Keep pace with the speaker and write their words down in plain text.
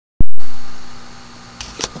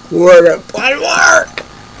We're gonna play work.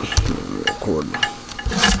 Recording.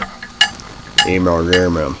 Email,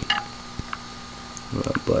 man.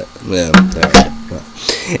 But yeah,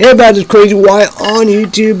 everybody's crazy white on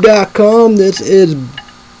YouTube.com. This is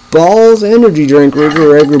Balls Energy Drink,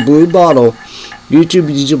 regular blue bottle. YouTube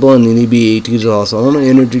usable on the EB18 is also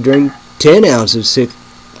energy drink. 10 ounces,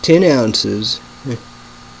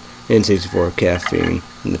 and 64 caffeine.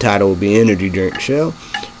 And the title will be Energy Drink Show.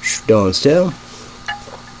 Don't tell.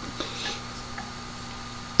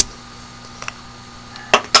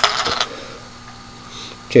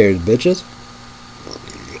 Cheers, bitches.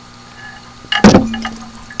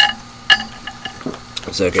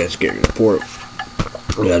 So I guess get your report.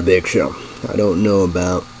 We got a big show. I don't know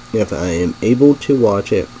about if I am able to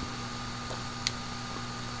watch it.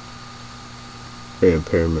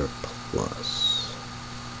 Paramount Plus.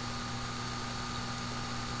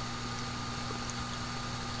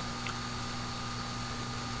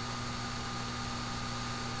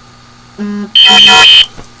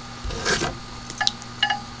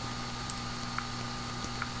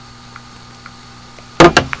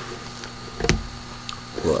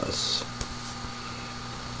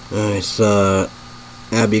 I saw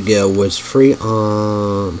Abigail was free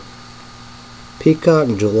on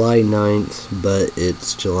Peacock July 9th, but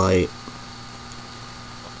it's July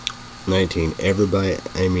 19th.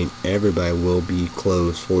 Everybody will be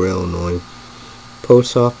closed for Illinois.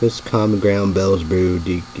 Post Office, Common Ground, Bell's Brew,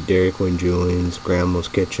 Dairy Queen, Julian's, Grandma's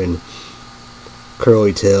Kitchen,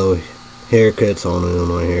 Curly Tail, haircuts, all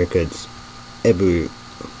Illinois haircuts,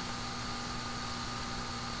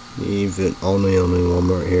 even only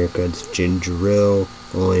Walmart haircuts, Ginger Ale,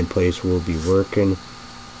 the only place we'll be working.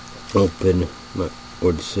 Open, my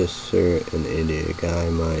older sister, an Indian guy,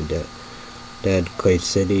 my dad, Clay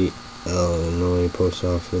City, Illinois Post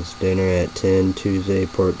Office, dinner at 10, Tuesday,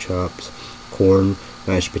 pork chops, corn,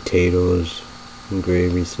 mashed potatoes, and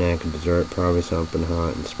gravy, snack and dessert, probably something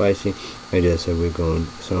hot and spicy. I just said we're going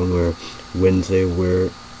somewhere. Wednesday,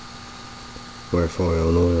 we're for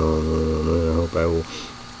Illinois. I hope I will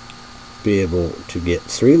be able to get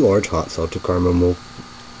 3 large hot salted caramel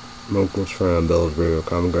mochas from Bell's Brew or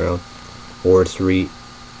Common Ground, or 3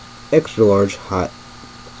 extra large hot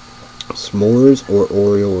s'mores or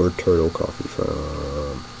Oreo or turtle coffee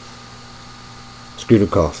from Scooter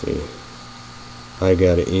Coffee. I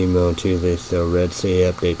got an email Tuesday, so Red Sea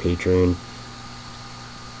update Patreon.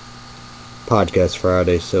 Podcast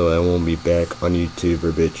Friday, so I won't be back on YouTube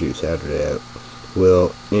or BitChute Saturday.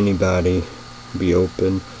 Will anybody be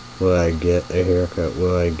open? Will I get a haircut?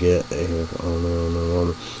 Oh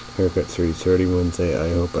no. Haircut 3:30 Wednesday. I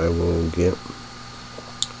hope I will get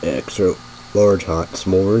extra large hot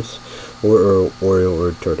s'mores or Oreo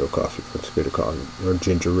or turtle coffee from Scooter Coffee or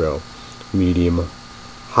ginger ale. Medium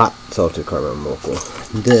hot salted caramel mocha.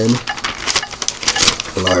 Then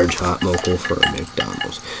large hot mocha for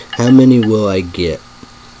McDonald's. How many will I get?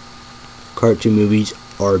 Cartoon movies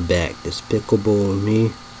are back. Despicable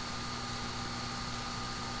Me.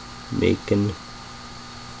 Making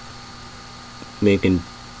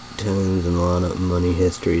tons and a lot of money.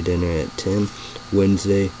 History dinner at 10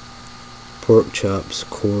 Wednesday. Pork chops,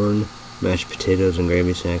 corn, mashed potatoes and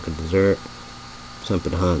gravy, snack and dessert,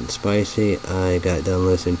 something hot and spicy. I got done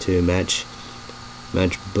listening to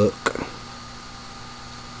Matchbook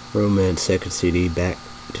Romance second CD, Back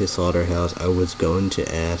to Slaughterhouse. I was going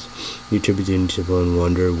to ask YouTubers and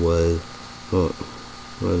wonder was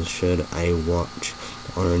should I watch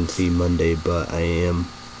RNC Monday, but I am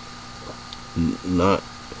not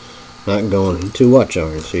going to watch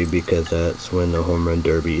RNC because that's when the Home Run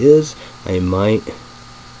Derby is. I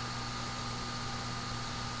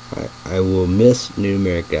will miss New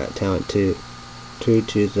America Got Talent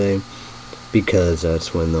Tuesday because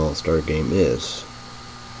that's when the All-Star Game is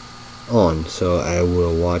on. So I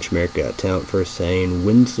will watch America Got Talent first thing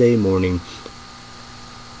Wednesday morning.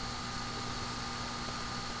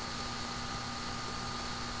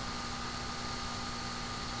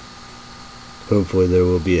 Hopefully there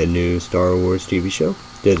will be a new Star Wars TV show.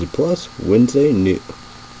 Disney Plus Wednesday.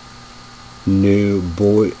 New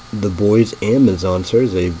The Boys Amazon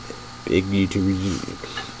Thursday. Big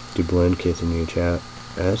YouTubers to blend kids in your chat.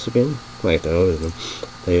 Ask again. Like the other them.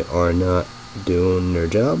 They are not doing their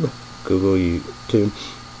job. Google, YouTube,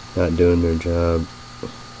 not doing their job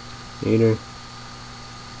either.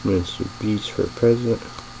 Mr. Beast for president.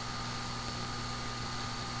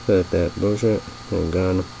 Cut that bullshit.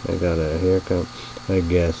 I got a haircut. I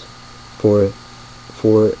guess. For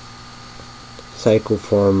Cycle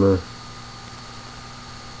Farmer.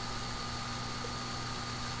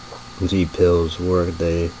 Z-Pills work.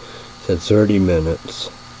 They said 30 minutes.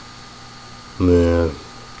 Man,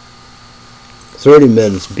 30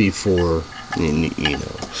 minutes before you know,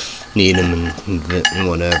 need them and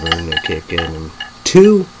whatever, and they kick in. And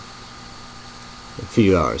 2, a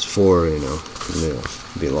few hours. 4, you know,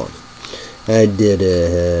 be long. I did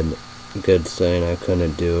a good thing. I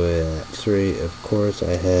couldn't do it at 3. Of course,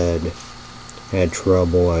 I had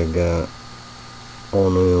trouble. I got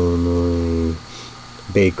only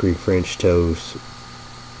bakery French toast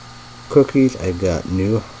cookies. I got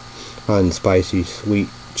new hot and spicy sweet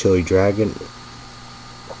chili dragon.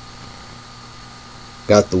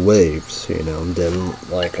 Got the waves, you know. Then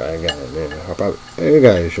like I got it. I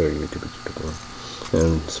gotta show you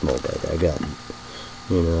and small bag. I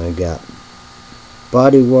got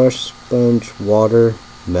body wash, sponge, water,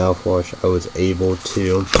 mouthwash. I was able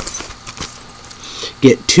to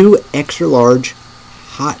get 2 extra large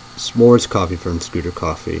hot s'mores coffee from Scooter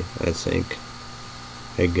Coffee. I think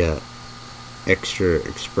I got extra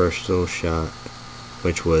espresso shot,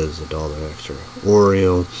 which was $1 extra.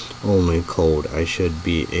 Oreo only cold. I should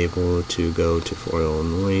be able to go to Fort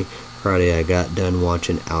Illinois Friday. I got done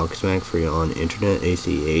watching Alex Mack free on internet.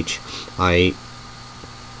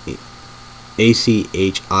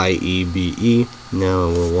 ACHIEBE. Now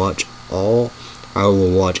I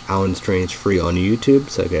will watch Alan Strange free on YouTube.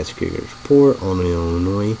 So I guess Cricket's Report, only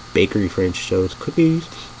Illinois, bakery French toast cookies,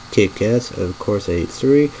 Kit Kats, of course I ate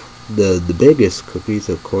 3. The biggest cookies,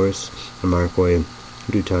 of course, a microwave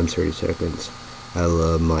 2 times 30 seconds. I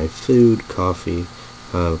love my food, coffee,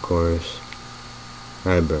 of course.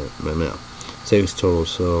 I burnt my mouth. 6 total,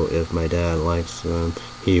 so if my dad likes them,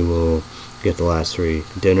 he will get the last 3.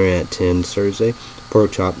 Dinner at 10 Thursday.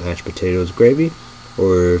 Pork chop, mashed potatoes, gravy,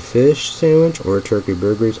 or fish sandwich, or turkey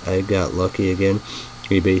burgers. I got lucky again.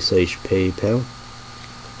 eBay/PayPal.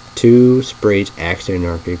 2 sprays Axe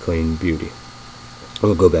Anarchy Clean Beauty.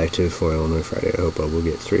 We'll go back to Fort Illinois Friday. I hope I will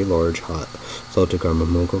get 3 large hot salted caramel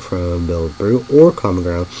mocha from Bell's Brew or Common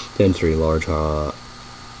Ground. Then 3 large hot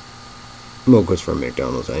mochas from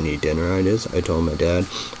McDonald's. I need dinner ideas. I told my dad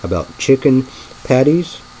about chicken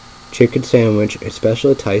patties, chicken sandwich,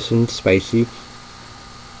 especially Tyson spicy,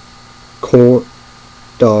 corn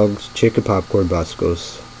dogs, chicken popcorn,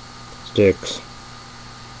 Bosco's sticks.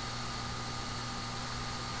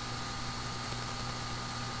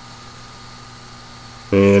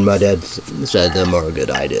 And my dad said them are good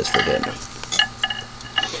ideas for dinner.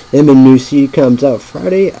 M&New comes out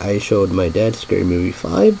Friday. I showed my dad Scary Movie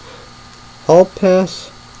 5. Hall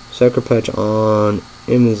Pass, Sucker Punch on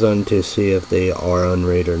Amazon to see if they are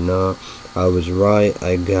unrated or not. I was right.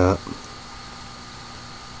 I got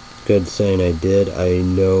good saying I did. I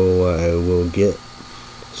know I will get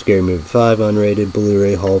Scary Movie 5 unrated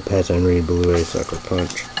Blu-ray, Hall Pass unrated Blu-ray, Sucker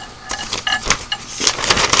Punch.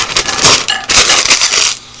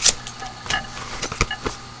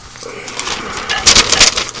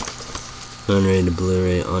 Unrated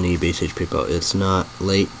Blu-ray on eBay/PayPal. It's not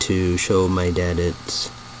late to show my dad. It's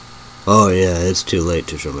too late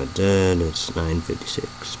to show my dad. It's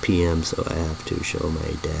 9:56 p.m. so I have to show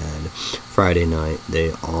my dad Friday night.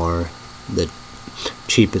 They are the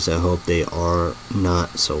cheapest. I hope they are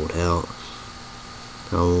not sold out.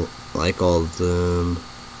 I like all of them.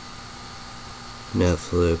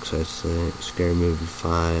 Netflix, I think. Scary Movie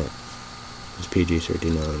 5 is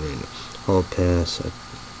PG-13. Hall Pass.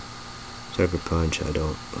 Sucker Punch, I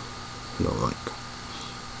don't like.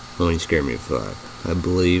 Only Scary Movie 5. I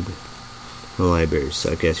believe the library.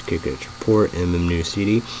 Suck Ass Cricket's Report. M&New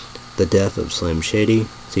CD. The Death of Slim Shady.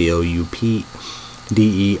 COUPDEGRAC.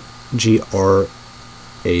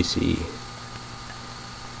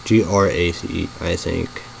 I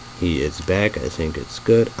think he is back. I think it's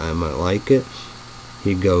good. I might like it.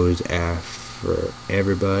 He goes after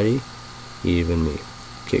everybody, even me.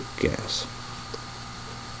 Kick ass.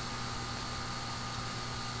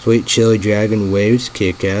 Sweet Chili Dragon Waves,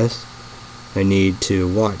 kick ass. I need to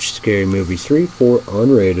watch Scary Movie 3 for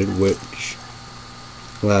unrated, which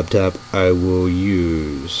laptop I will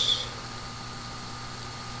use.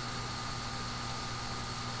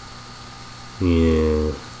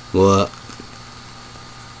 Yeah. Well,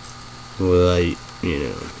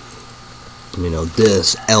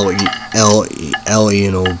 this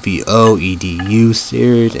LENOVO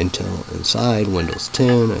series until inside Windows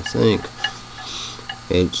 10, I think.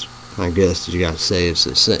 I guess you gotta say it's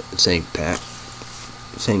a sync pad.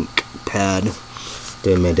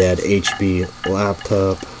 Then my dad HB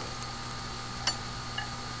laptop.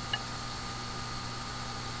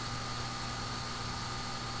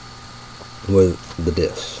 With the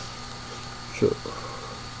disc. Sure.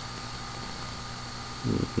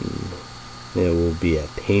 It will be a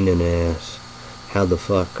pain in the ass. How the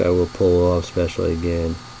fuck I will pull off, especially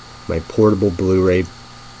again. My portable Blu-ray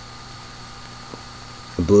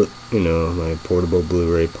my portable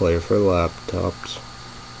Blu-ray player for laptops,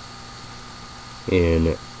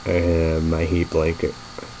 and I have my heat blanket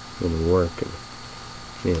and work,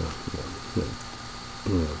 and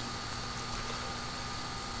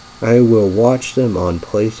I will watch them on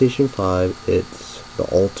PlayStation 5. It's the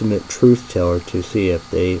ultimate truth teller to see if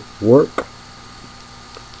they work.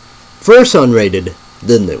 First unrated,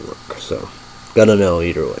 then they work. So, gotta know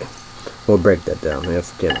either way. We'll break that down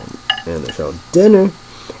if we can in the show. Dinner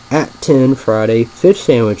at 10 Friday. Fish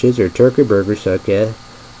sandwiches or turkey burgers snack and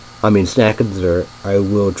dessert. I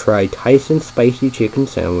will try Tyson's spicy chicken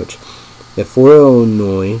sandwich. If for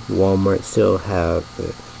Illinois, Walmart still have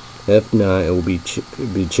it. If not, it will be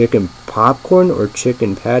chicken popcorn or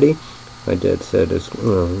chicken patty. My dad said it's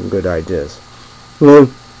good ideas.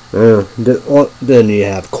 Then you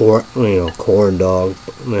have corn dog.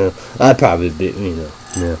 I'd probably be,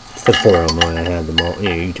 It's for Illinois, I had them all.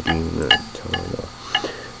 You could be,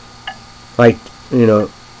 like,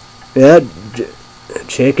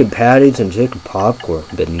 chicken patties and chicken popcorn.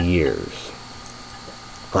 Been years.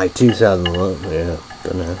 Like 2011,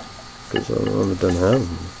 didn't have. 2011 didn't have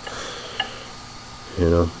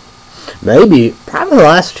them. Maybe, probably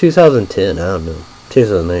last 2010, I don't know.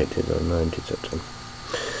 2008, 2009, 2010.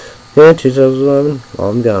 Yeah, 2011,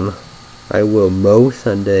 I'm gone. I will mow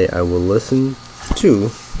Sunday. I will listen to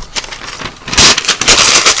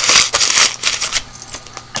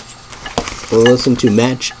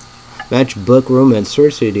Matchbook Romance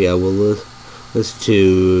Sword CD. I will listen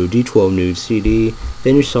to D12 Nude CD.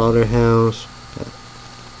 Finish Slaughterhouse.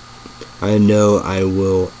 I know I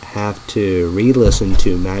will have to re-listen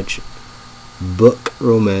to Matchbook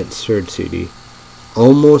Romance Sword CD.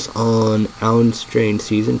 Almost on Alan Strain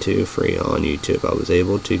Season 2 free on YouTube. I was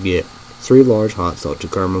able to get 3 large hot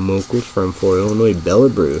salted caramel mochas from For Illinois Bella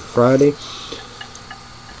Brew Friday.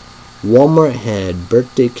 Walmart had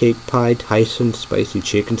birthday cake pie, Tyson spicy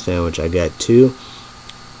chicken sandwich. I got 2.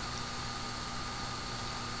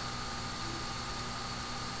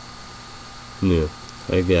 No,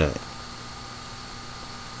 I got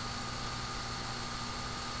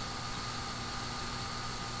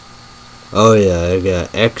oh yeah, I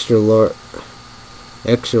got extra large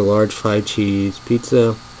 5 cheese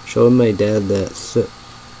pizza. Showed my dad that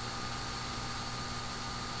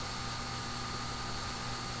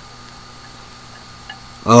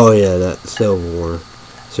oh yeah, that Civil War,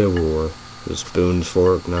 the spoons,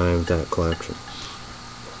 fork, knives, that collection.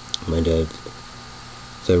 My dad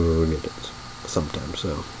said we would get it sometime,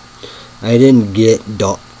 so I didn't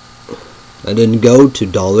go to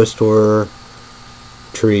Dollar Store.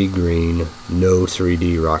 Tree Green, no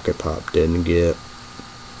 3D Rocket Pop. Didn't go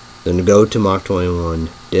to Mach 21.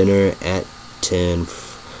 Dinner at 10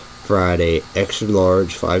 Friday. Extra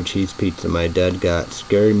large 5 cheese pizza. My dad got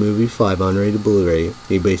Scary Movie 5 unrated Blu-ray.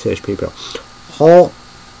 eBay / PayPal. Hall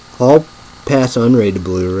Pass unrated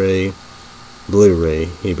Blu-ray.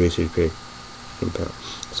 eBay / PayPal.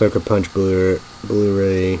 Sucker Punch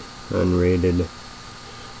Blu-ray unrated.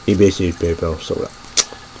 eBay / PayPal. So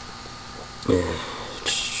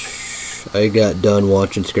I got done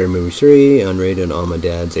watching Scary Movie 3, unrated on my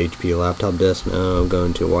dad's HP laptop desk. Now I'm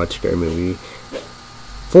going to watch Scary Movie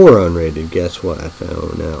 4 unrated. Guess what I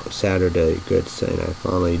found out Saturday? Good saying I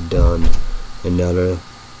finally done another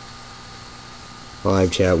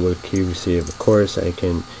live chat with QVC. Of course, I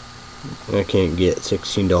can't get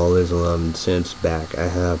 $16.11 back. I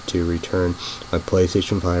have to return my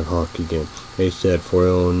PlayStation 5 hockey game. They said for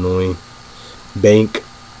Illinois Bank.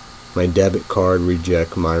 My debit card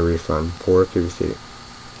reject my refund. Poor QVC.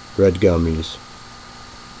 Red gummies.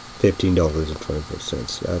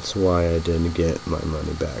 $15.24. That's why I didn't get my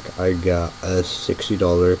money back. I got a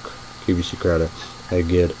 $60 QVC credit. I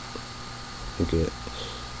get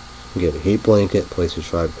a heat blanket, PlayStation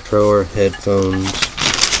 5 controller, headphones,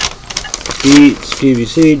 Beats,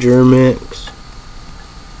 QVC, Germex,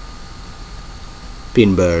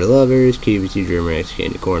 peanut butter lovers, QVC, Germex,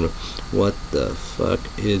 candy corn. What the fuck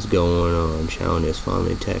is going on? Shawn is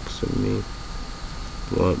finally texting me.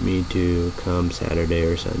 Want me to come Saturday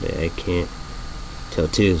or Sunday. I can't till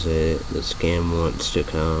Tuesday. The scam wants to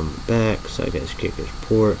come back, so I guess Kicker's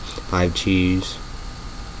Port. 5 cheese.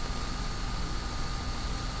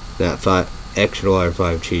 That 5 extra large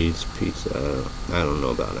 5 cheese pizza. I don't know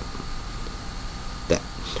about it. That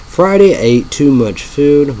Friday I ate too much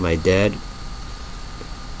food. My dad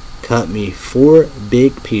cut me 4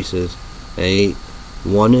 big pieces. I ate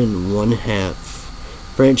 1 1/2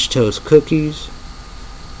 French toast cookies.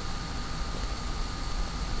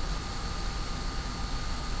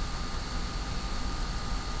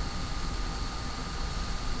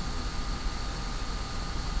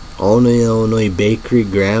 Olney, Illinois bakery,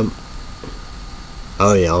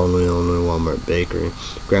 oh yeah, Olney, Illinois Walmart bakery.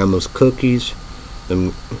 Grandma's cookies.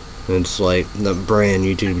 It's like the brand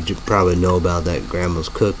you probably know about that. Grandma's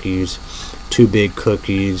cookies. 2 big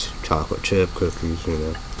cookies, chocolate chip cookies. You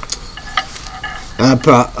know.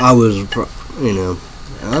 I was, you know,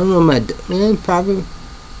 I don't know, probably.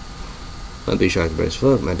 I'd be shocked by as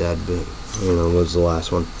fuck. My dad, but you know, was the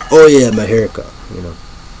last one. Oh yeah, my haircut. You know.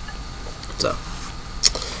 So.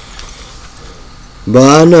 But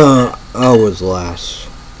I know I was last.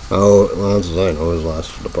 Oh, I was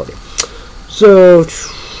last to the party. So,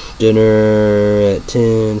 dinner at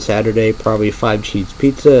 10 Saturday, probably 5 cheese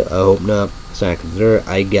pizza. I hope not. Snack and dessert.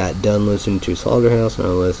 I got done listening to Slaughterhouse and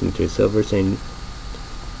I listened to Silver Stain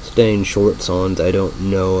short songs. I don't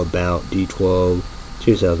know about D12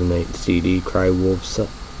 2008 CD, Cry Wolf,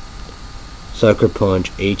 Sucker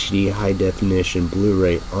Punch, HD, High Definition,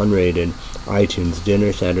 Blu-ray, unrated. iTunes.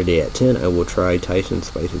 Dinner Saturday at 10. I will try Tyson's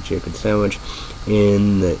spicy chicken sandwich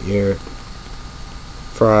in the air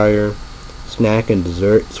fryer. Snack and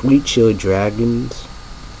dessert. Sweet chili dragon.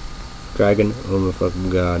 Oh my fucking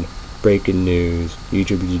god. Breaking news.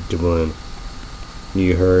 YouTube win.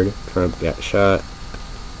 You heard Trump got shot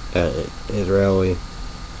at Israeli.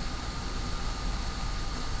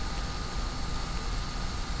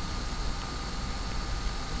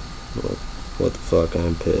 What the fuck?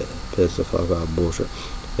 I'm pissed the fuck off bullshit.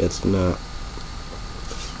 It's not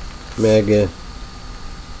mega.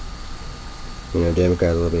 You know,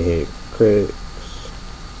 Democrats love to hate critics.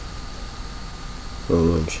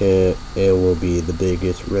 Shit. It will be the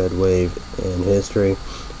biggest red wave in history.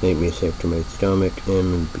 Make me sick to my stomach.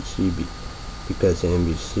 MSNBC because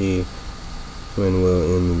NBC. When will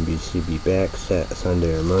MSNBC be back?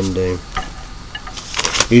 Sunday or Monday?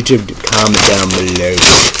 YouTube, comment down below.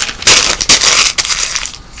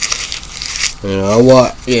 You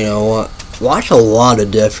know what? Watch a lot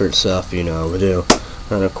of different stuff, you know, do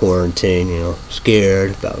on a quarantine, you know,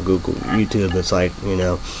 scared about Google, YouTube. It's like, you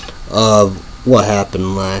know, of what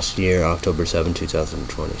happened last year, October 7,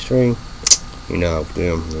 2023. You know,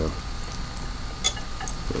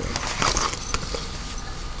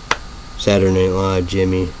 Saturday Night Live,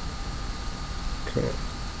 Jimmy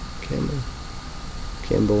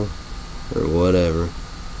Kimmel, or whatever.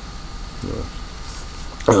 No.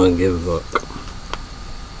 I don't give a fuck.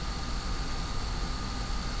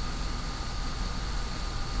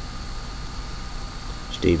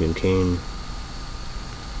 Stephen King.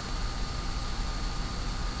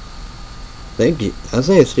 Thank you. I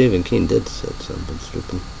think Stephen King did say something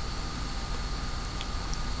stupid.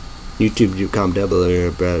 YouTube, comment down below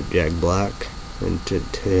about Jack Black and to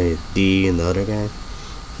D and the other guy.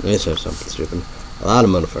 They said something stupid. A lot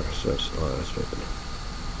of motherfuckers said a lot of stupid.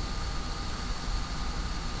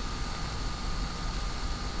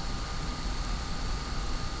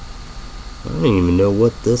 I don't even know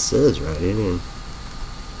what this is right here.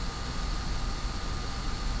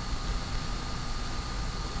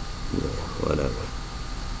 Yeah, whatever.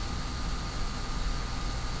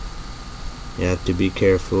 You have to be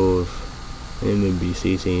careful of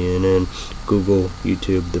MSNBC, CNN, Google,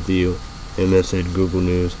 YouTube, The View, MSN, Google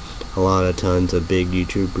News. A lot of tons of big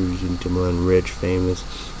YouTubers into one, rich, famous.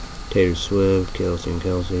 Taylor Swift, Kelsey and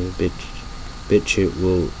Kelsey. BitChute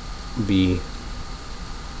will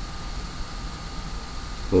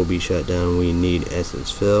be shut down. We need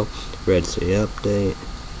Essence Phil. Red Sea update.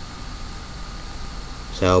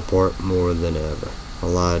 Southport more than ever. A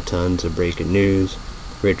lot of tons of breaking news.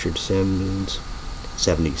 Richard Simmons,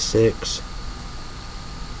 76.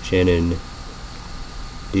 Shannon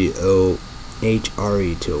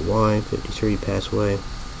DOHRE2Y, 53, passed away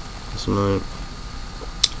this night.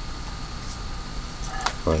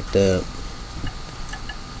 Like that.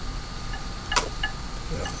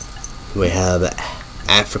 We have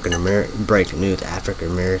African American breaking news.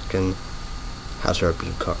 African American House of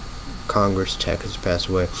Representatives Congress, Texas, passed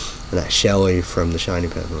away, and that Shelley from The Shining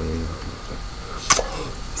passed away. You know,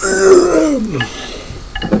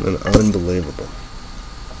 and unbelievable.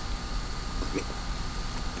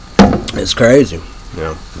 It's crazy. You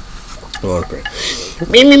know, well, crazy.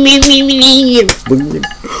 You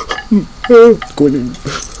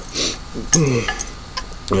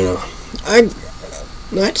know,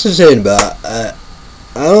 that's the thing about I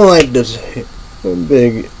don't like this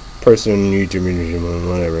big person in YouTube museum or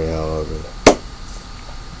whatever, however.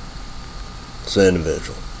 It's an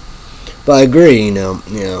individual. But I agree, you know,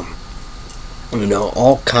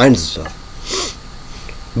 all kinds of stuff.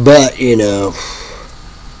 But, you know,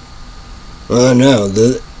 I don't know,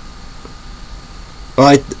 the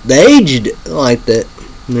age, like that,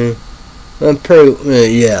 I'm pretty,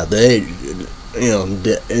 yeah, the age,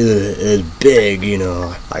 is big,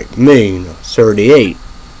 like me, 38.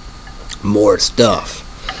 More stuff,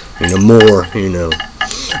 more,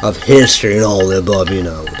 of history and all the above,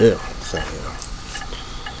 do.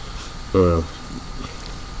 So,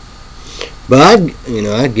 but I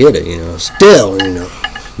get it, still,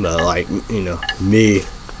 but like, me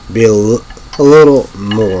be a little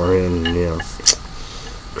more, and,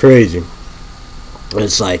 crazy.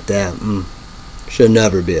 It's like that. Should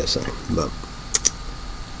never be a thing, but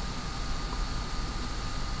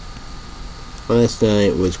last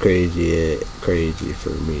night was crazy for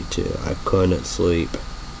me too. I couldn't sleep.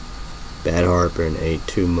 Bad heartburn, ate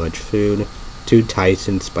too much food. 2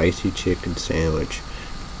 Tyson spicy chicken sandwich.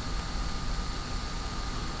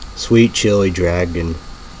 Sweet chili dragon.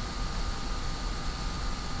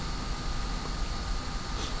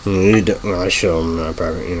 I show them. I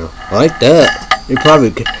probably, like that. You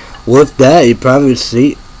probably could, with that. You probably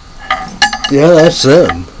see. Yeah, that's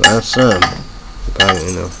them. That's them. You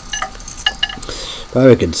probably,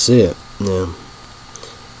 probably could see it. Yeah.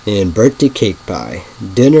 And birthday cake pie.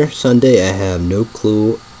 Dinner Sunday. I have no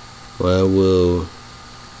clue. I will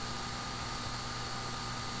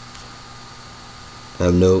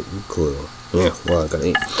have no clue. Yeah, well, I gotta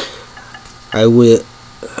eat.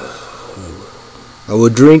 I will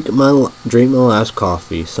drink my last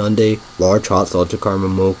coffee. Sunday, large hot salted caramel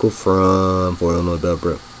mocha from Fort Illinois Bell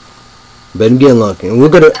Brew. Been getting lucky, and I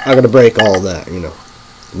gotta break all that,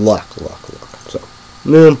 luck. So,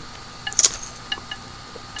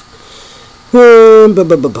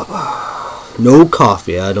 no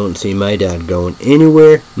coffee. I don't see my dad going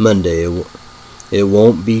anywhere Monday. It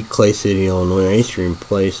won't be Clay City, Illinois ice cream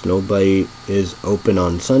place. Nobody is open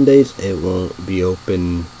on Sundays. It won't be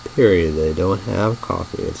open, period. They don't have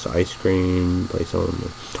coffee. It's ice cream place only.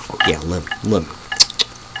 Oh yeah, lemon.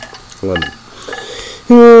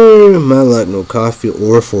 My luck, no coffee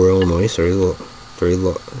or for Illinois. 3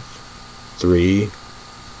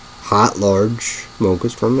 hot large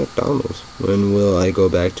mochas from McDonald's. When will I go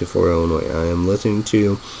back to Fort Illinois? I am listening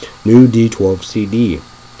to new D12 CD.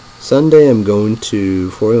 Sunday I'm going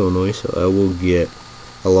to Fort Illinois, so I will get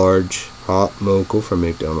a large hot mocha from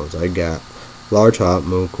McDonald's. I got large hot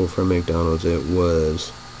mocha from McDonald's. It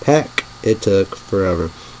was packed. It took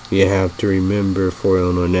forever. You have to remember Fort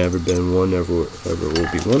Illinois never been one, never will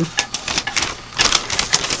be one.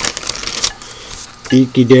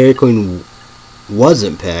 Geeky Dairy Queen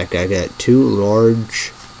wasn't packed. I got 2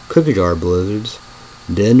 large cookie jar blizzards.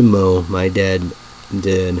 Then Mo, my dad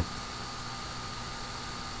did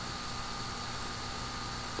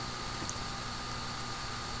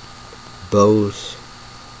both.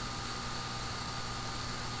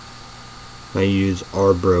 I use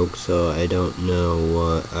are broke, so I don't know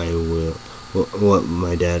what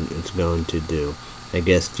my dad is going to do. I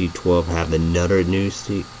guess D12 have another new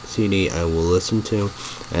CD I will listen to.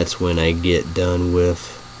 That's when I get done with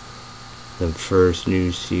the first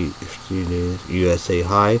new CD, USA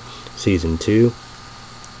High, Season 2.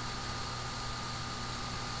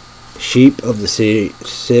 Sheep of the City.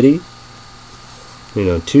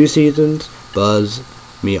 2 seasons. Buzz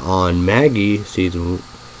Me on Maggie,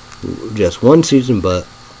 just 1 season, but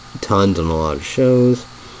tons and a lot of shows.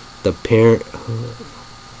 The Parenthood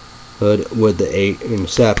with the H, and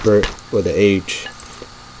separate with the H,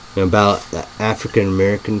 about the African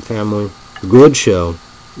American family. Good show.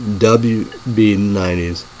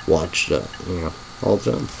 WB90s. Watched that, all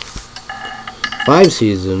the time. 5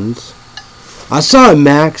 seasons. I saw it,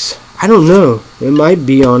 Max. I don't know. It might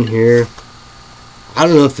be on here. I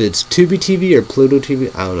don't know if it's Tubi TV or Pluto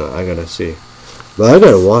TV. I don't know. I gotta see. But I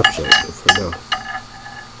gotta watch that for now.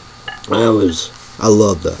 I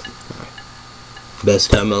love that.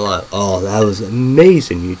 Best time of my life. Oh, that was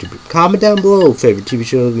amazing. YouTube. Comment down below favorite TV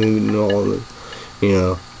shows, all the,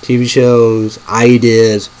 TV shows,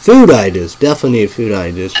 ideas, food ideas. Definitely need food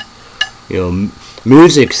ideas.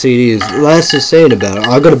 Music CDs. Less to say about it.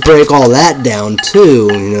 I'm gonna break all that down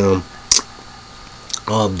too.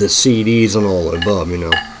 Of the CDs and all the above.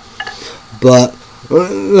 But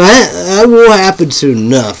that will happen soon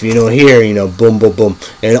enough. Here, boom, boom, boom.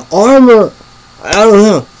 And Armor, I don't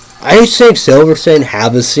know. I think Silverstein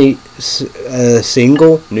have a new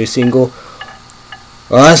single.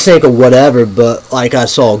 Or I think of whatever, but like I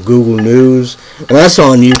saw Google News, and I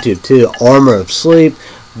saw on YouTube too, Armor of Sleep.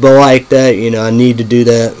 But like that, I need to do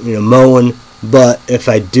that, mowing. But if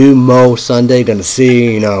I do mow Sunday, gonna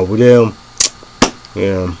see, we do.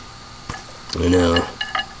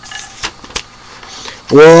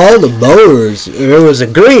 Well, all the mowers, there was a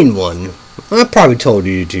green one. I probably told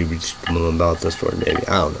YouTube about this story, maybe.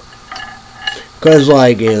 I don't know. Because,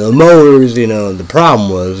 the mowers, the problem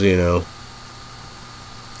was,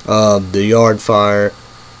 the yard fire,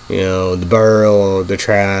 the barrel, the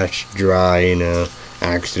trash, dry,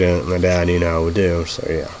 accident my dad, would do. So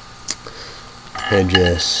yeah, it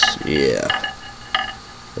just, yeah,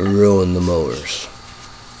 ruined the motors.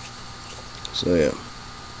 So yeah.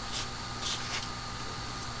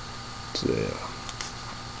 So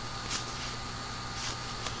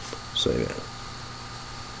yeah.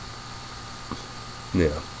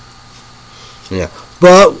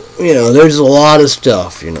 But there's a lot of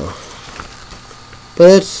stuff, But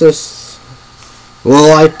it's just, well,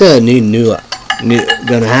 like that, need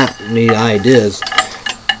ideas.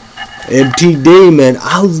 MTD, man,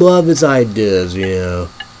 I love his ideas, Did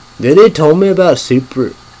they told me about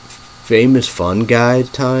Super Famous Fun Guy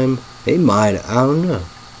time? They might, I don't know.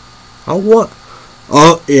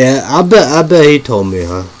 Oh yeah, I bet he told me,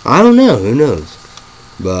 huh? I don't know, who knows?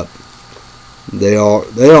 But they are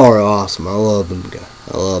awesome. I love them guys.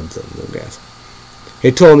 I love them guys.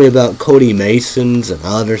 He told me about Cody Masons and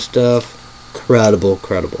other stuff. Credible.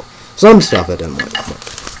 Some stuff I didn't like,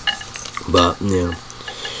 but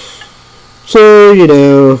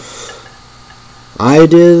So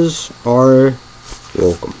ideas are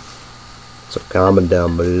welcome. So comment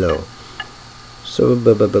down below. So,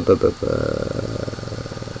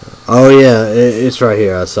 oh yeah, it's right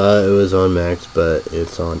here. I saw it was on Max, but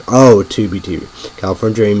it's on, Tubi TV.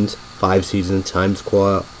 California Dreams, 5 seasons. Time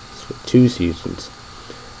Squad, 2 seasons.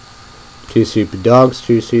 2 Stupid Dogs,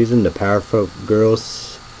 2 seasons. The Powerpuff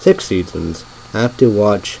Girls, 6 seasons. I have to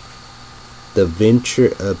watch The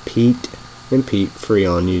Adventure of Pete and Pete free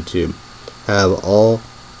on YouTube. Have all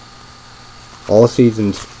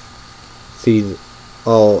seasons,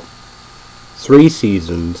 all 3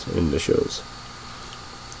 seasons in the shows.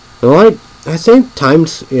 I think Time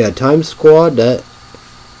Squad,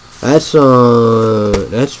 that's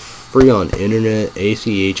free on internet.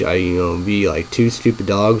 ACHIEOV, like 2 Stupid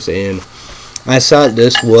Dogs, and I thought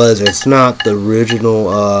it's not the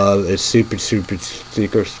original. It's Super Secret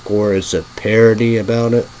Score. It's a parody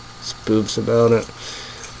about it, spoofs about it.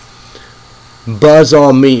 Buzz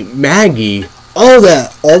on Me, Maggie, all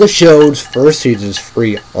the shows, first season's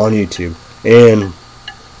free on YouTube. And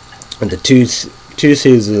the two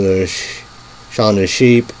seasons of Shaun the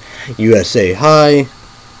Sheep, USA High,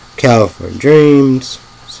 California Dreams.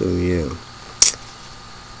 So yeah.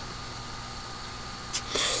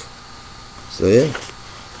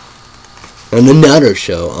 And another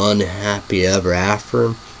show, Unhappy Ever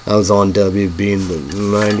After. I was on WB in the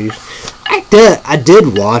 90s. I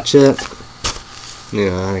did watch it. I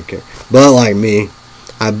don't care. But like me,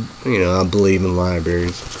 I believe in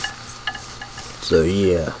libraries. So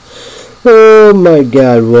yeah. Oh my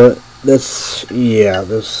God, what? This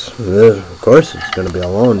of course it's gonna be a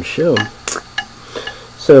long show.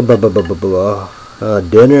 So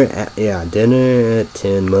dinner at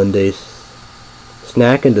 10 Mondays.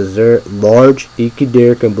 Snack and dessert, large Eky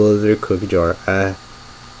Derrick and Blizzard cookie jar. I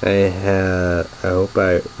hope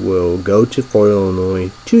I will go to Fort Illinois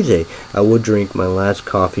Tuesday. I will drink my last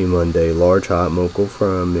coffee Monday. Large hot mocha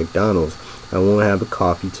from McDonald's. I won't have a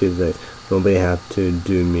coffee Tuesday. Nobody have to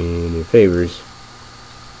do me any favors.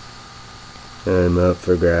 I'm up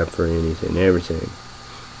for grab for anything, everything.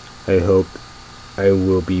 I hope I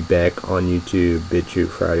will be back on YouTube, BitChute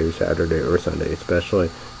Friday or Saturday or Sunday. Especially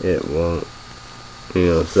it won't,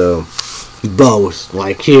 so both,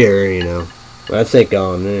 like here, I think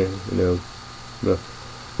on there,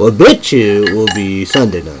 well, BitChute will be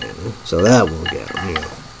Sunday night, so that will get,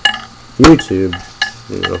 YouTube,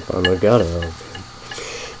 finally got it, okay.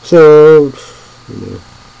 So,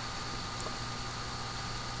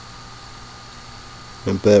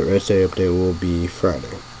 I bet rest day update will be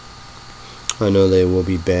Friday. I know they will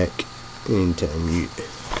be back in time.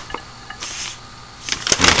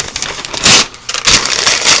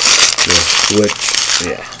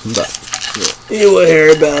 But you will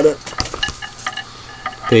hear about it.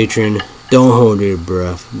 Patron, don't hold your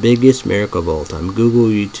breath. Biggest miracle of all time. Google,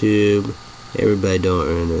 YouTube. Everybody don't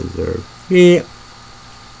earn and deserve. Yeah.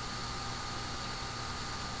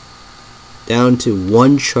 Down to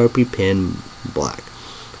 1 Sharpie pen black.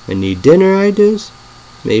 I need dinner ideas.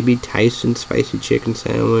 Maybe Tyson spicy chicken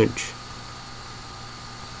sandwich.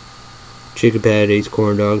 Chicken patties,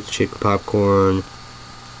 corn dogs, chicken popcorn.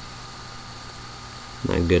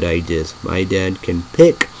 Not good ideas. My dad can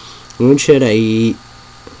pick. When should I eat?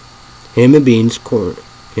 Ham and beans,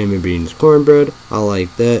 cornbread. I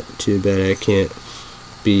like that. Too bad I can't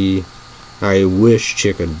be. I wish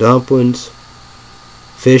chicken dumplings.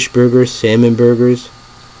 Fish burgers, salmon burgers.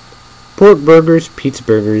 Pork burgers, pizza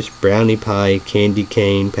burgers, brownie pie, candy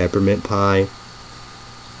cane, peppermint pie.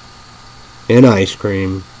 And ice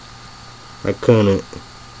cream. I couldn't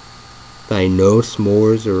by no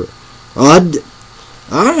s'mores or odd.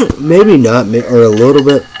 Maybe not, or a little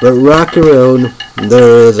bit, but Rocky Road,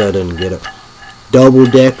 there is, I didn't get it. Double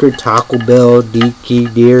Decker, Taco Bell,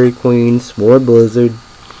 DK, Dairy Queen, S'more Blizzard,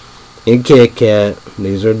 and Kit Kat.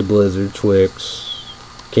 These are the Blizzard, Twix,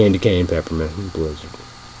 Candy Cane, Peppermint, and Blizzard.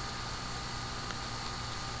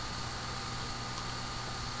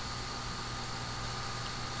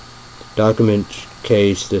 Document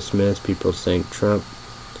case dismissed. People think Trump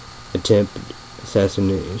attempted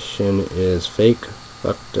assassination is fake.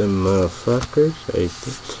 Fuck them motherfuckers.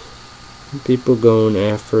 People going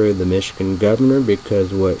after the Michigan governor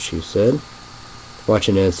because of what she said.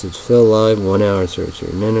 Watching as it's Phil live, 1 hour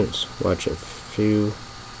 33 minutes. Watch a few.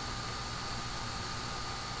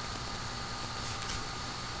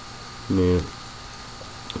 New.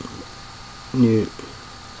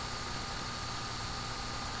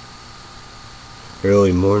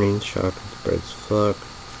 Early mornings, shopping spreads fuck.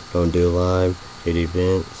 Don't do live. 8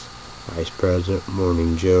 events. Vice President,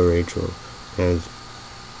 Morning Joe, Rachel has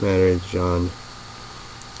matters,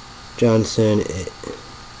 Johnson,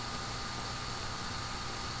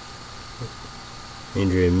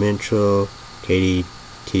 Andrea Mitchell, Katie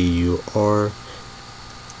Tur,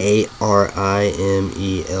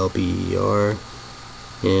 ARIMELBER,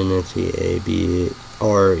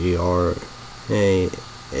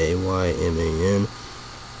 NCABRERAAYMAN,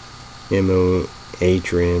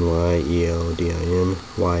 MOHRNYELDIN,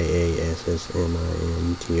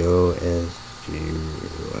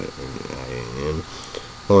 YASSMINTOSGYN,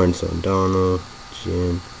 Lawrence O'Donnell,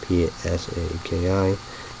 Jen PSAKI,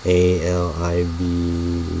 ALIBLSHI.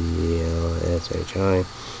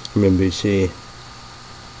 NBC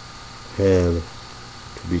have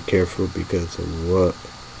to be careful because of what?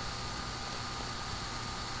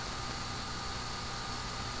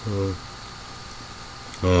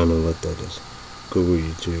 I don't know what that is. Google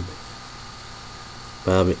YouTube.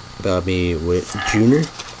 Bobby Witt Jr.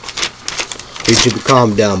 YouTube,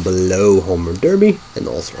 comment down below Homer Derby and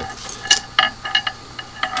also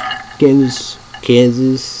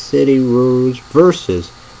Kansas City Royals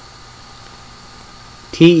versus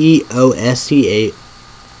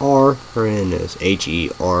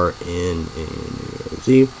TEOSCARNS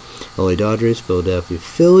HERNZ. LA Dodgers, Philadelphia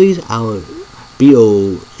Phillies,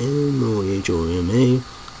 BOMOHOMA.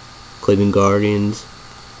 Cleveland Guardians,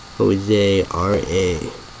 Jose R.A.M.I.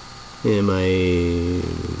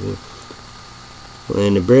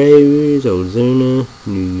 Atlanta Braves, Ozuna,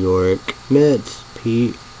 New York Mets,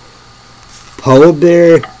 Pete, Polar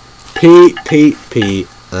Bear, Pete,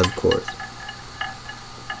 of course.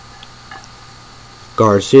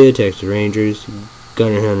 Garcia, Texas Rangers,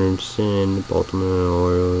 Gunnar Henderson, Baltimore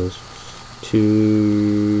Orioles.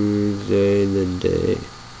 Tuesday, the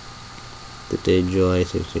day July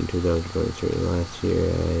 16, 2023. Last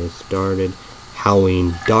year I started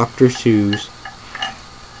Halloween. Dr. Seuss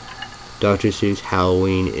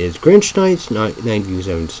Halloween is Grinch Nights,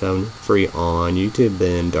 1977. Free on YouTube.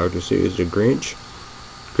 Then Dr. Seuss The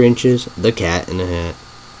Grinches, The Cat in the Hat.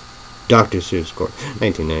 Dr. Seuss score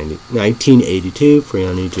 1982. Free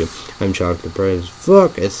on YouTube. I'm shocked the price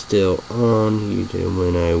fuck is still on YouTube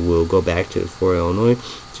when I will go back to Fort Illinois.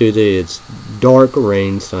 Tuesday it's dark,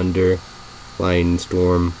 rain, thunder, lightning,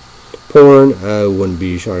 storm, pouring. I wouldn't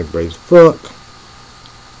be shocked by fuck.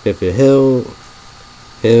 If a hill,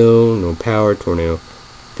 no power, tornado.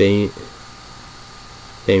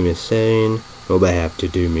 Famous saying. Nobody have to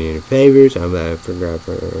do me any favors. I forgot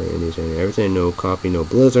for anything, everything. No coffee, no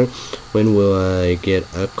blizzard. When will I get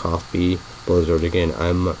a coffee blizzard again?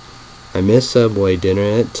 I miss Subway dinner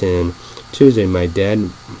at 10. Tuesday, my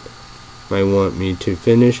dad might want me to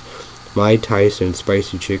finish my Tyson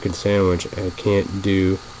spicy chicken sandwich. I can't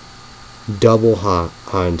do double hot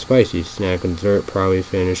and spicy. Snack and dessert, probably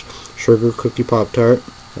finish sugar cookie Pop-Tart.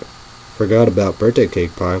 Forgot about birthday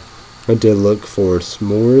cake pie. I did look for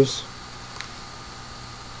s'mores.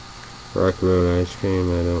 Rocky Road ice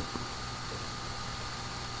cream. I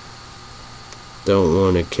don't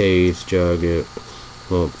want a case jug. It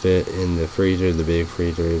won't fit in the freezer. The big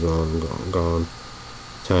freezer is long gone.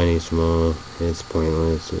 Tiny, small. It's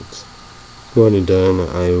pointless. It's one and done.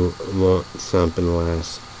 I want something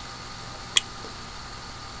less.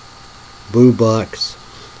 Blue Box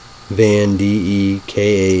Van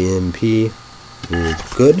DEKAMP is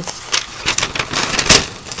good.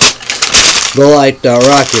 But like the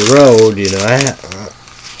Rocky Road, you know, I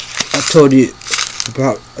told you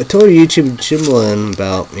YouTube Chimlin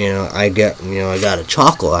about, you know, I got a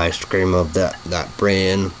chocolate ice cream of that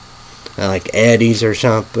brand, like Eddie's or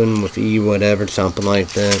something with E whatever, something like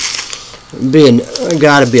that.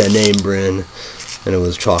 Gotta be a name brand. and it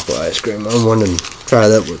was chocolate ice cream. I wanted to try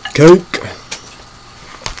that with Coke.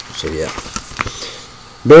 So yeah,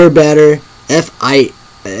 Bear Batter, Fillets.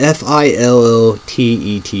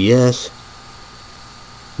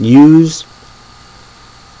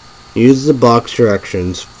 Use the box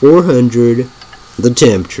directions. 400, the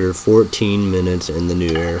temperature, 14 minutes in the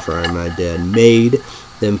new air fryer. My dad made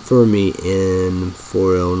them for me in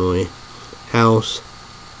Fort Illinois house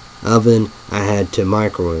oven. I had to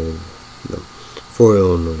microwave them. Fort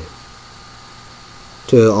Illinois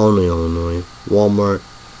to only Illinois. Walmart.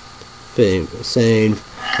 Saying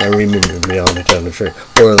I remember me all the time. Sure,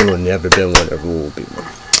 Fort Illinois never been whatever will be one.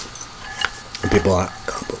 And people are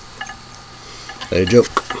a joke.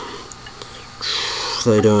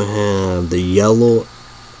 They don't have the yellow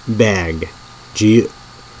bag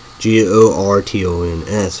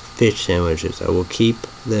GORTONS fish sandwiches. I will keep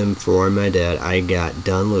them for my dad. I got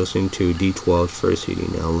done listening to D12's first CD.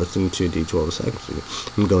 Now I'm listening to D12's second CD.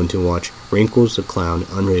 I'm going to watch Wrinkles the Clown,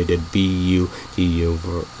 unrated,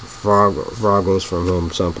 BUDU, Froggles from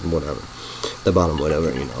Home, something, whatever. The bottom,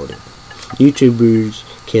 whatever, you know. YouTubers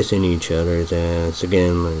kissing each other's ass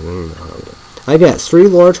again, like, you know how it is. I got 3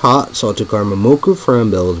 large hot salted caramel mocha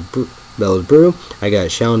from Bell's Brew. I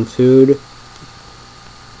got Shaun Food,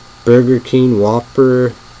 Burger King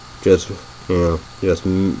Whopper, just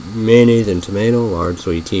mayonnaise and tomato, large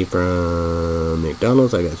sweet tea from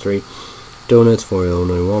McDonald's. I got 3 donuts for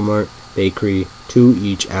Illinois Walmart Bakery, 2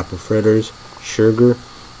 each apple fritters, sugar,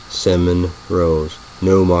 cinnamon rolls.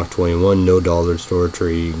 No Mach 21, no dollar store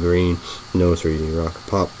tree green, no 3D Rocket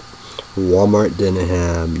Pop. Walmart didn't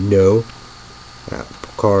have no Apple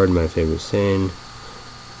Card, my favorite saying.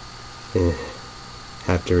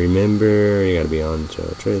 Have to remember, you gotta be on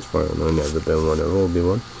to trace for it. No, never been one, never will be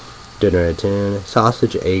one. Dinner at 10.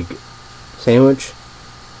 Sausage, egg sandwich.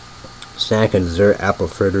 Snack and dessert, apple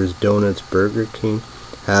fritters, donuts. Burger King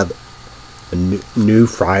have a new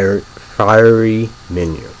fiery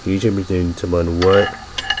menu. YouTubers need to learn what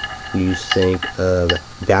you think of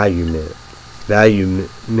value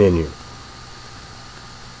menu.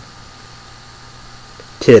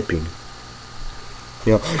 Tipping.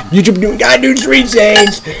 You know, YouTube doing I do 3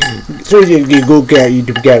 things. 3 things you Google account,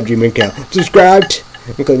 YouTube account, Gmail account. Subscribed.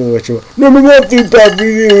 And click on what you want. Number 1 through 5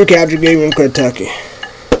 review Capture Game in Kentucky.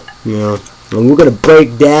 You know, and we're gonna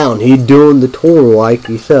break down. He's doing the tour like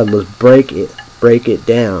he said. Let's break it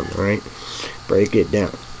down, right? Break it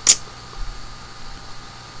down.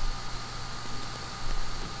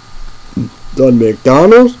 Done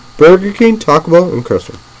McDonald's, Burger King, Taco Bell, and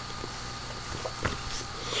Crystal.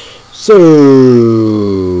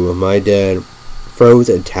 So, my dad froze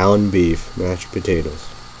Italian beef, mashed potatoes.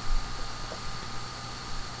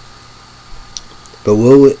 But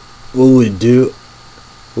will it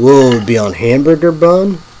be on hamburger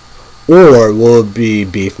bun? Or will it be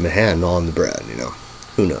beef Manhattan on the bread, you know?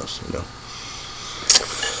 Who knows, you know?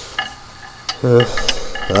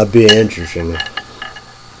 That'd be interesting.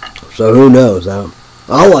 So who knows? I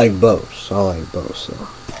like both. So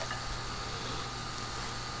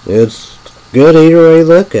it's good either way you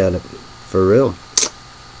look at it. For real.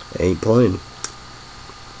 Ain't playing.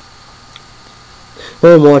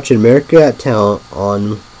 I'm watching America Got Talent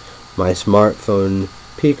on my smartphone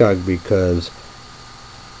Peacock because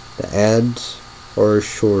the ads are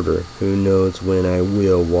shorter. Who knows when I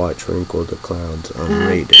will watch Wrinkle the Clown's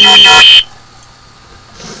unrated.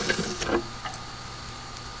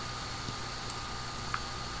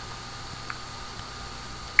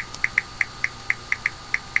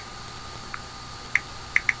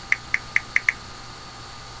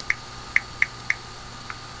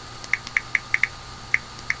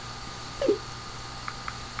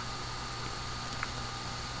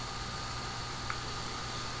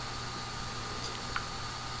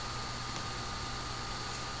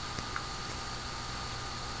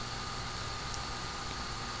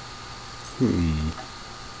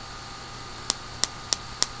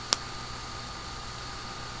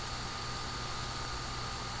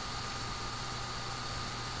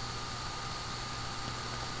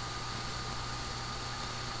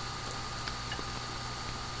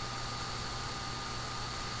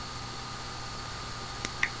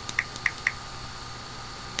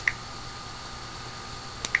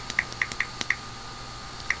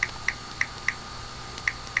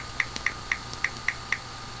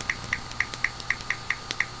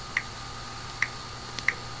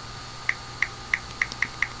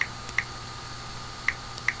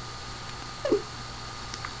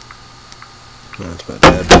 That's my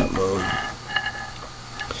dad that mode.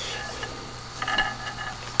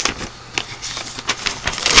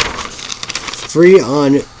 Free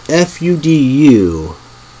on FUDU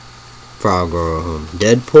Fargo Home.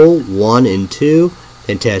 Deadpool 1 and 2.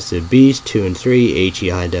 Fantastic Beasts 2 and 3. HE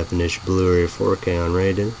High Definition Blu-ray 4K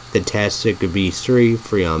unrated. Fantastic Beasts 3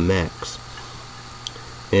 free on Max.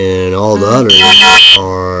 And all the others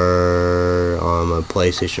are on my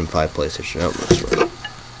PlayStation 5, PlayStation Outlets. Right?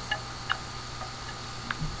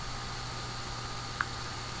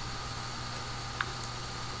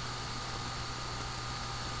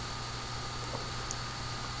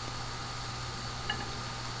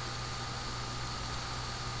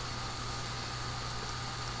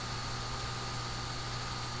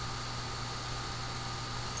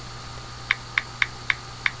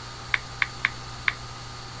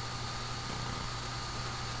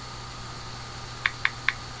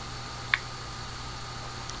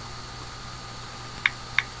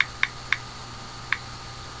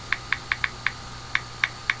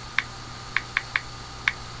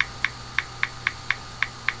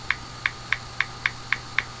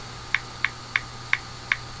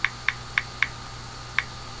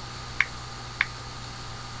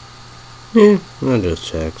 Yeah, I'll just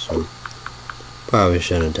text him. Probably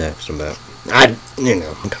shouldn't text him back.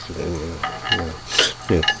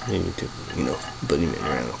 YouTube, put him in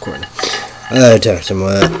around the corner. I text him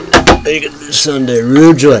what? You can do Sunday.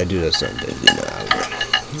 Usually I do this Sunday,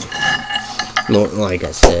 like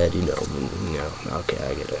I said, okay,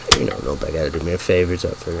 I gotta, nope, I gotta do me a favor, so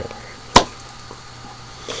I figure it.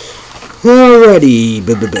 Alrighty,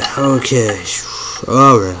 okay,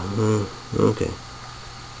 alright, okay.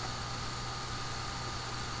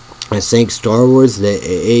 I think Star Wars, the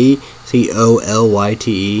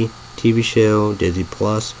ACOLYTE TV show, Disney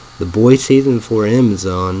Plus, The Boys Season 4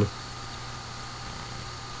 Amazon,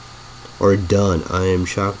 are done. I am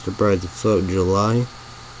shocked, surprised, fuck, July.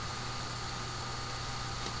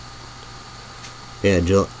 Yeah, it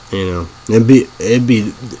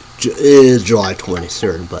is July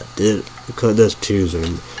 23rd, but because those twos are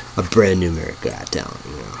a brand new America down,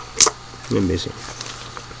 Let me see.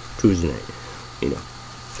 Tuesday night,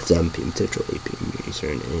 7 p.m. Central, 8 p.m.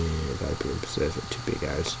 Eastern, and 5 p.m. Pacific. 2 big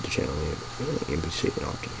guys, the channel, NBC, and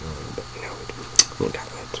all but we got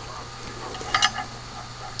that.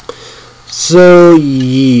 So,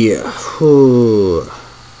 yeah.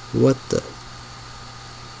 What the?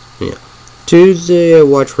 Yeah. Tuesday, I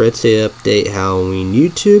watched Red State Update Halloween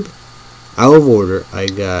YouTube. Out of order, I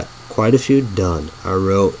got quite a few done. I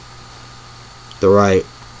wrote the right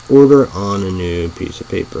order on a new piece of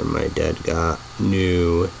paper. My dad got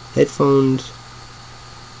new headphones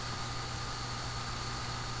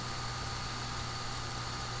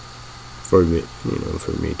for me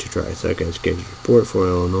to try, such as Kids Report for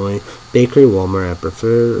Illinois, bakery, Walmart at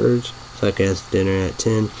Prefers, such as dinner at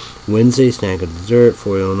 10, Wednesday snack and dessert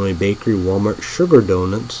for Illinois bakery, Walmart sugar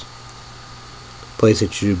donuts, place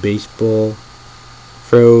at you baseball,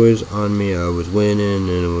 froze on me, I was winning,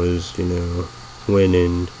 and it was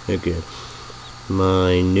winning again.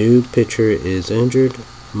 My new pitcher is injured,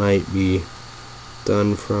 might be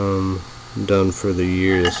done for the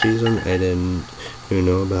year, the season. I didn't even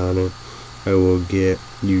know about it. I will get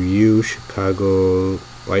UU Chicago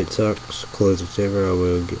White Sox closer saver. I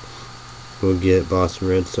will get Boston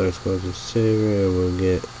Red Sox closer saver. I will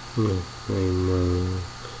get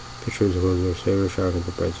pitchers closer saver. Shocking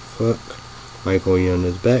the price of fuck. Michael Young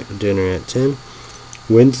is back. Dinner at 10.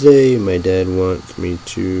 Wednesday, my dad wants me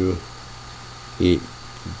to eat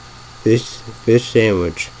fish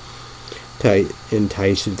sandwich,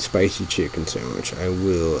 enticing spicy chicken sandwich. I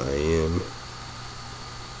will, and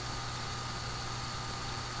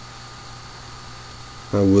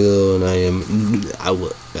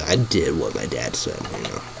I did what my dad said,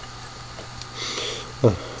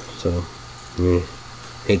 So,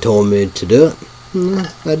 he told me to do it,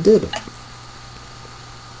 I did it.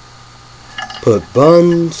 Put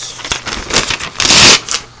buns.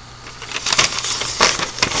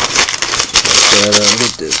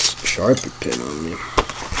 Get this Sharpie pen on me.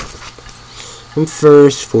 And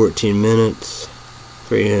first, 14 minutes,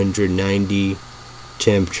 390,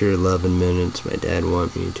 temperature 11 minutes. My dad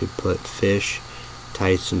want me to put fish,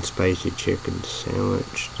 Tyson spicy chicken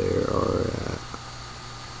sandwich. There are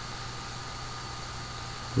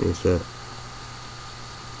what's that?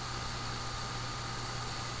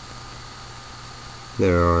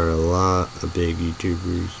 There are a lot of big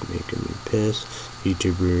YouTubers making me piss.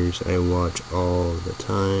 YouTubers I watch all the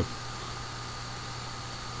time.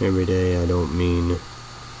 Every day. I don't mean,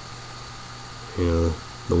 the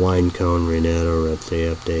Wine Cone, Renetto, Red State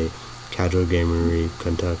Update, Casual Gamery,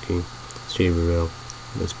 Kentucky, Steverville.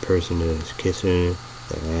 This person is kissing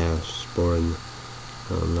their ass, sporting.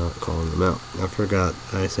 I'm not calling them out. I forgot.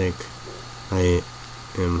 I think I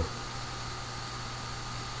am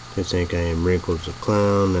They think I am Wrinkles the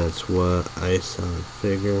Clown. That's what I saw the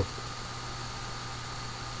figure.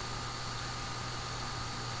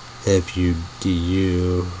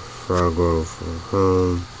 FUDU, Froggle for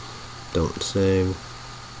home. Don't save.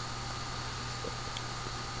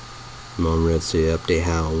 I'm on Red City Update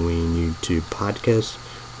Halloween YouTube podcast,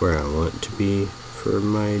 where I want to be for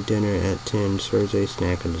my dinner at 10 Thursday.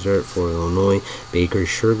 Snack and dessert for Illinois. Baker's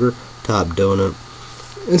Sugar Top Donut.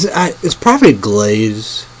 It's probably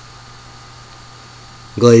glazed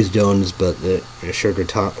donuts, but the sugar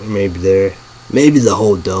top maybe there, maybe the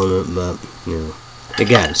whole donut, but you know, you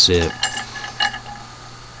gotta see it.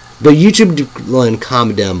 But YouTube,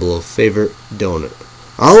 comment down below favorite donut.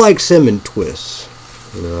 I like cinnamon twists,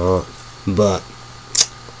 you know, but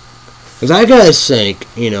cause I gotta think,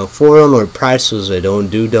 you know, for Illinois prices, they don't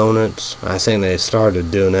do donuts. I think they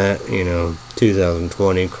started doing that, you know,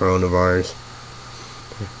 2020 coronavirus,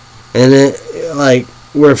 and it like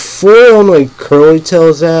where for Illinois Curly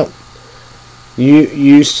Tails at,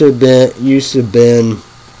 used to been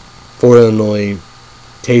for Illinois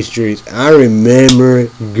Tastries. I remember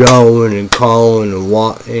going and calling and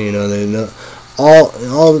you know, they know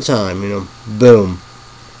all the time, you know, boom.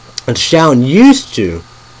 And Shallon used to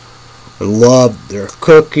love their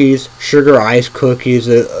cookies, sugar ice cookies.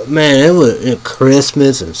 Man, it was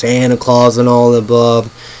Christmas and Santa Claus and all the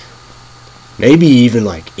above. Maybe even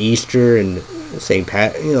like Easter and St.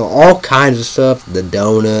 Pat, you know, all kinds of stuff. The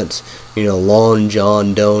donuts, you know, Long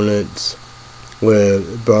John donuts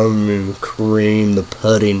with buttermilk cream, the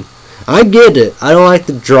pudding. I get it. I don't like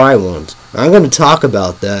the dry ones. I'm going to talk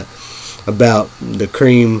about that. About the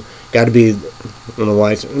cream, got to be on the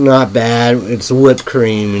white. Not bad. It's whipped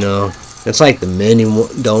cream, you know. It's like the mini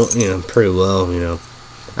one, don't, you know, pretty well, you know.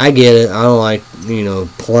 I get it. I don't like, you know,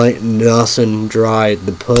 plain nothing dry.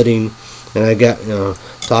 The pudding, and I got, you know,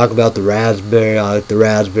 talk about the raspberry. I like the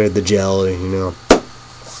raspberry, the jelly, you know.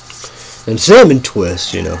 And cinnamon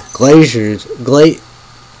twist, you know, glaze,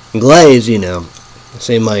 you know,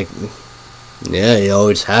 seem like, yeah, you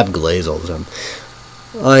always have glaze all the time.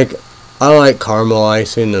 Like, I like caramel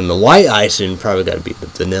icing, and the white icing probably got to be the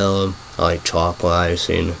vanilla. I like chocolate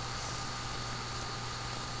icing.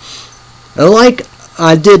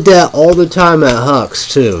 I did that all the time at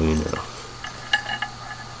Huck's too, you know.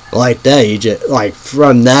 Like that, you just, like,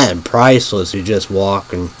 from that and Priceless, you just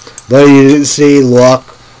walk and, but you see, luck.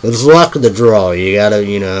 It's luck of the draw. You gotta,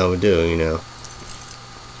 you know, do, you know.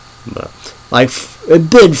 But, like, it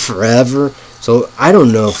been forever. So, I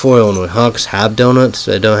don't know if Illinois Hucks have donuts.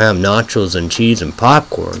 They don't have nachos and cheese and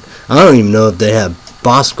popcorn. I don't even know if they have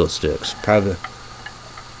Bosco sticks. Probably.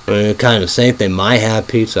 I mean, kind of think they might have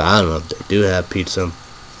pizza. I don't know if they do have pizza.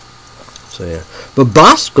 So, yeah. But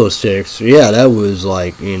Bosco sticks, yeah, that was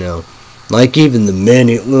like, you know, like even the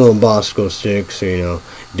mini little Bosco sticks, you know,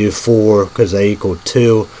 do 4 because they equal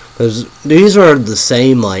 2. Because these are the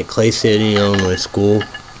same, like, Clay City, Illinois school.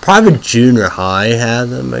 Probably junior high had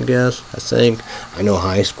them, I guess. I think. I know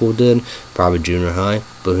high school did. Probably junior high.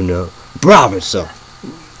 But who knows? Bravo, so.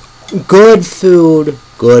 Good food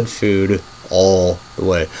all the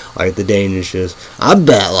way. Like the Danishes. I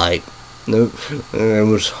bet, like, it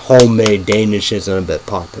was homemade Danishes, and I bet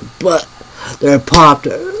popped them. But they're popped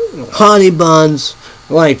honey buns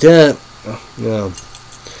like that. You know.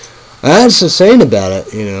 That's the saying about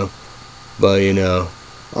it, you know. But, you know,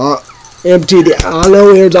 MTD, I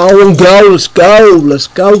know here's all we go. Let's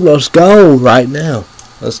go right now.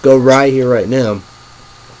 Let's go right here, right now.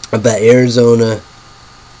 I bet Arizona,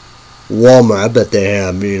 Walmart, I bet they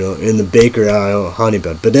have, you know, in the bakery aisle, honey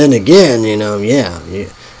bun. But then again, you know, yeah,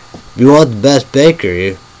 if you want the best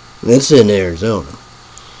bakery, it's in Arizona.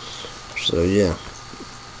 So, yeah.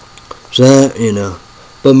 So, you know,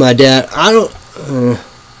 but my dad, I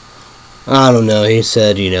don't know. He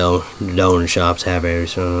said, you know, donut shops have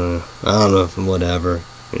Arizona. I don't know, whatever.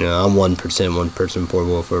 You know, I'm 1% poor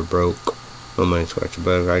wolf or broke. No money scratch your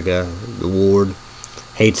back. I got the ward.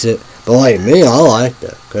 Hates it. But like me, I like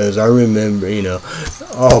that. Because I remember, you know,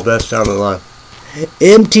 best time of my life.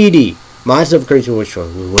 MTD. Myself, Crazy Wish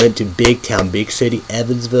One. We went to big town, big city,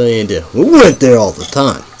 Evansville, Indiana. We went there all the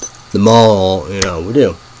time. The mall, you know, we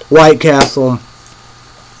do. White Castle.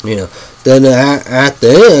 You know. Then at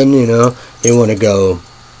the end, you know, you want to go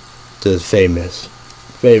to the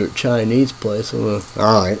favorite Chinese place.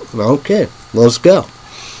 Alright, okay, let's go.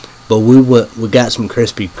 But we got some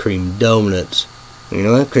Krispy Kreme donuts. You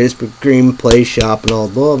know, Krispy Kreme place, shop, and all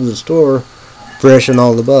above the store. Fresh and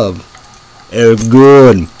all above. It's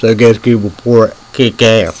good. So I guess people report kick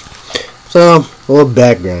ass. So, a little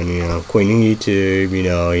background, you know. Queen of YouTube, you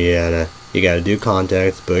know, you gotta do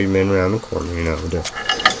contacts, put your men around the corner, you know.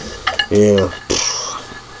 Yeah.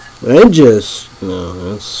 And just,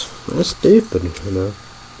 that's stupid,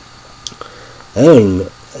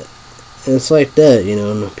 And it's like that,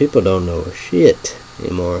 and people don't know shit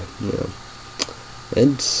anymore,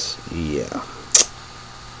 It's, yeah.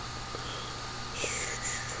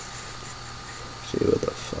 See what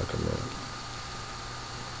the fuck I'm at.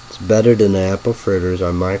 It's better than the apple fritters.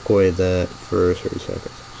 I microwave that for 30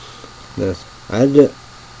 seconds. I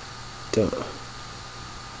don't.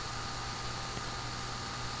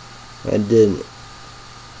 I didn't.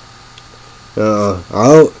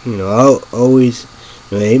 I'll always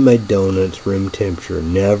eat my donuts room temperature,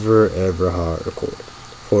 never ever hot or cold.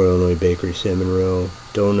 For Illinois Bakery cinnamon roll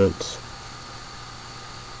donuts.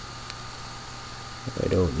 I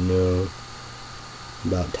don't know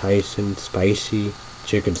about Tyson spicy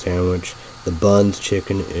chicken sandwich. The Buns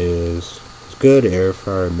chicken is good. Air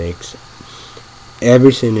fryer makes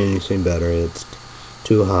everything anything better. It's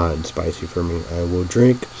too hot and spicy for me. I will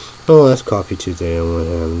drink that's coffee Tuesday. I won't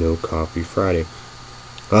have no coffee Friday.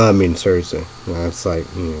 I mean Thursday. That's like,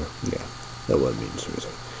 yeah, that would mean Thursday.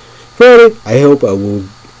 Friday, I hope I will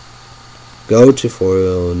go to Fort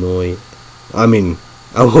Illinois. I hope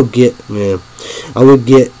I will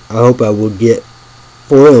get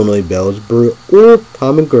 4 Illinois Bell's Brew or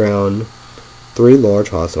Common Ground, 3 large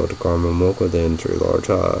hot salted caramel mocha, then 3 large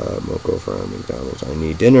hot mocha from McDonald's. I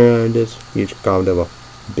need dinner on this huge combo,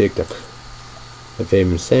 big time. My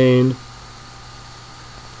favorite saying.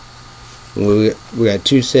 We got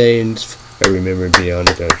 2 sayings. I remember to be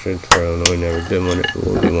honest, I should for Illinois, never been one, it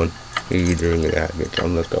will be one. You really got a good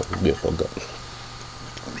time. Let's go. Beautiful, go.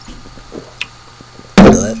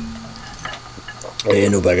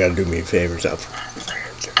 Ain't nobody gotta do me a favor, so.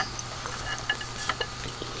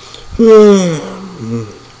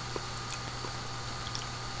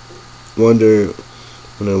 Wonder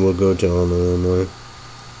when I will go to Illinois.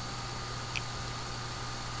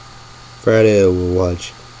 Friday I will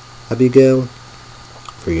watch Abigail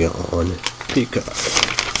for you on Peacock.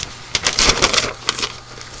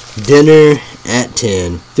 Dinner at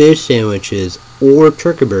 10. Fish sandwiches or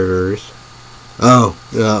turkey burgers.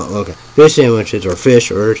 Okay. Fish sandwiches or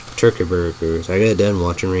fish or turkey burgers. I got done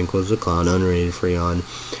watching Wrinkles the Clown, unrated, free on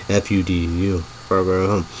FUDU. Fargo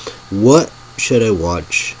home. What should I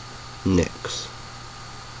watch next?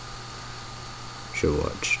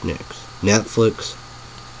 Netflix.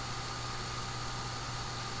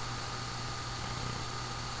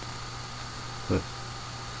 What?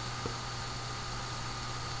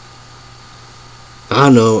 I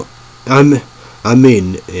don't know.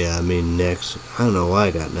 Next. I don't know why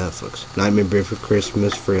I got Netflix. Nightmare Before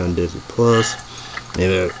Christmas, free on Disney Plus.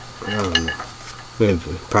 Maybe, I don't know. Maybe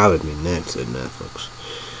probably next at Netflix.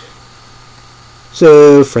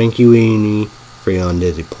 So Frankie Weenie, free on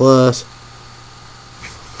Disney Plus.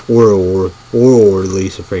 Or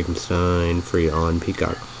Lisa Frankenstein, free on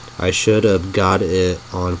Peacock. I should have got it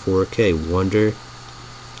on 4K. Wonder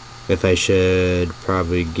if I should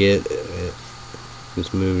probably get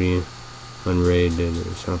this movie unrated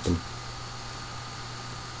or something.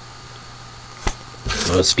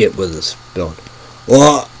 Let's skip with this build.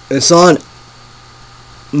 Well, it's on.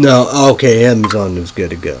 No, okay, Amazon is good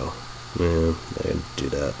to go. Yeah, I can do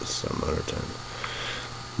that some other time.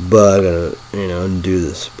 But I gotta, undo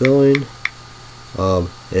the spelling.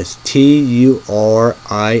 It's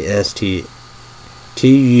Turistas.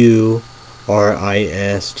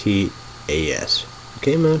 It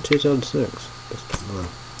came out in 2006.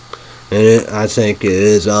 And I think it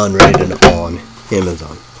is unrated on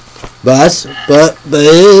Amazon. But it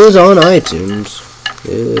is on iTunes.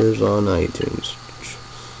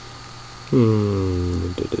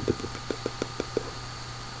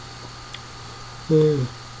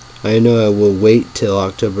 I know I will wait till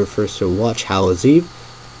October 1st to watch Halloween's Eve,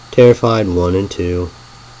 Terrified 1 and 2.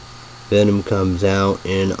 Venom comes out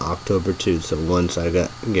in October 2, so once I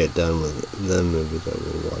get done with the movies, I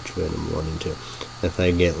will watch Venom 1 and 2. If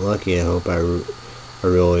I get lucky, I hope I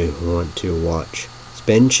really want to watch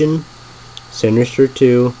Suspension, Sinister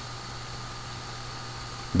 2,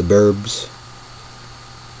 The Burbs,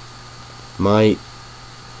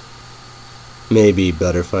 maybe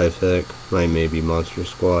Butterfly Effect, maybe Monster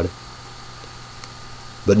Squad.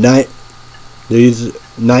 But Nightmare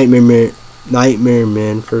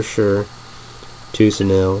Man for sure.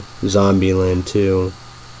 Tucson, Zombieland 2,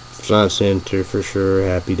 Science Center for sure.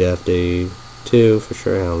 Happy Death Day 2 for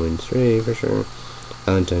sure. Halloween 3 for sure.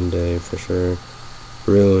 Valentine Day for sure.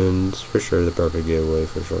 Ruins for sure. The Perfect Giveaway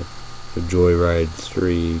for sure. The Joyride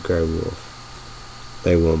 3, Cry Wolf.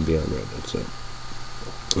 They won't be on Reddit, so.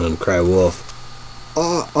 And Cry Wolf.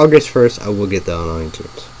 August 1st, I will get that on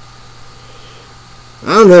iTunes.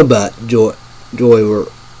 I don't know about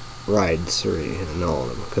Ride 3 and all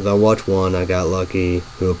of them. Because I watched 1, I got lucky,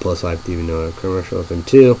 Hulu Plus Live TV, no commercials, and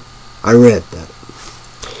 2, I read that.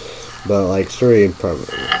 But like 3, probably,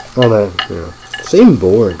 oh man, seemed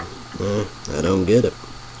boring. I don't get it.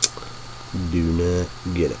 Do not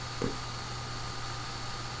get it.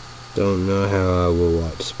 Don't know how I will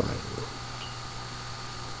watch Spider-Man.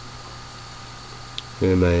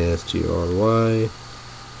 Mastry.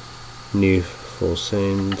 Needful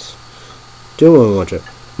Saints. Do want to watch it.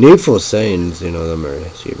 Needful Saints, them are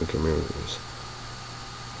Stephen King movies.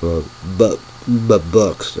 Well, but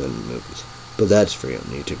books and movies. But that's free on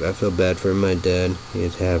YouTube. I feel bad for my dad.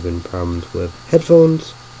 He's having problems with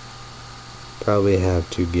headphones. Probably have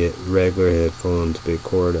to get regular headphones, big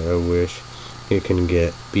cord. I wish he can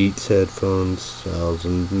get Beats headphones,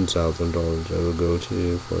 thousands and thousands of dollars. I will go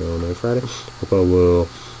to for Illinois Friday. Hope I will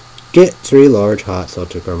get 3 large hot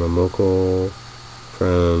salted caramel mocha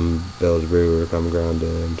from Bell's Brewer, Common Ground,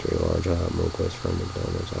 and 3 large hot mochas from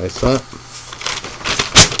McDonald's.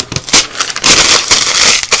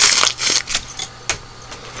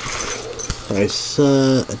 I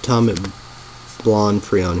saw Atomic Blonde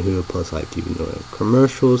free on Hulu Plus Live TV. No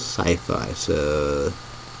commercials, sci-fi, so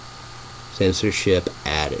censorship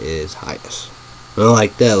at its highest. I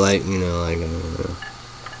like that, I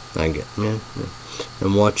get, yeah.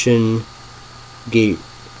 I'm watching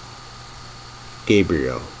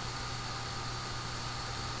Gabriel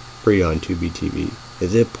free on Tubi TV.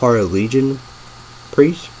 Is it part of Legion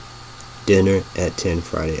Priest? Dinner at 10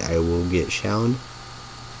 Friday. I will get Shallon.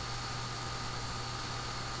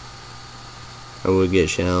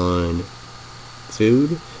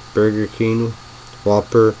 Food, Burger King,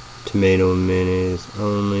 Whopper, tomato and mayonnaise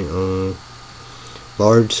only on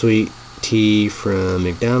large sweet tea from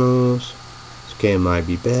McDonald's. Okay, I might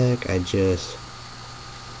be back. I just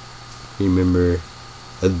remember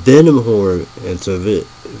a Venom horror. It's a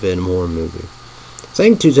Venom horror movie. I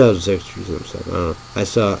think 2006 or 2007. I don't know. I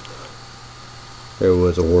saw there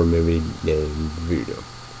was a horror movie named Voodoo.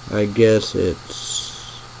 I guess it's.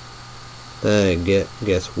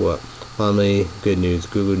 Guess what? Finally, good news.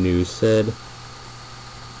 Google News said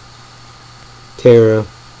Tarot,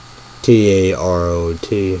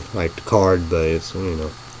 T-A-R-O-T, like the card, but it's, and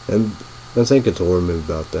I think it's a horror movie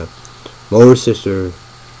about that. My older sister,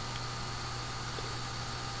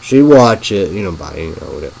 she watch it, by,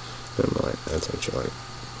 whatever. I'm like, I think she like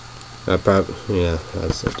I probably, I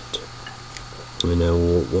sent it.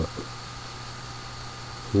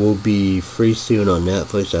 Will be free soon on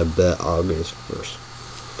Netflix, I bet August 1st.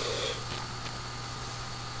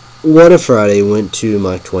 What a Friday. Went to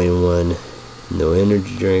my 21 no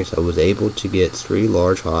energy drinks. I was able to get 3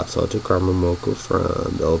 large hot salted caramel mocha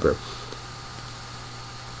from Belver.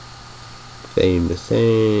 Famous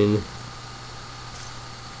thing.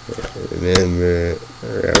 I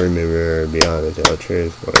remember, to be honest, tell the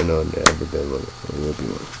truth, but I know I've never been one. I will be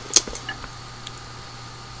one.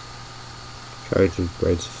 Chargers,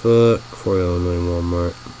 Brights Foot, 4 Illinois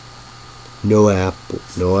Walmart. No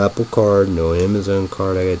Apple card, no Amazon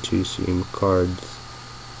card. I got 2 SIM cards.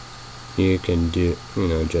 You can do,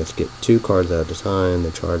 just get 2 cards at a time.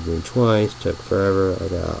 They charged me twice, took forever. I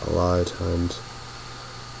got a lot of times.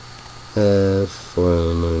 4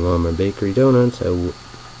 Illinois Walmart Bakery Donuts.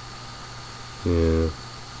 Your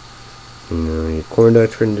corn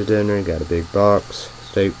dogs for the dinner. Got a big box.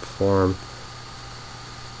 State Farm.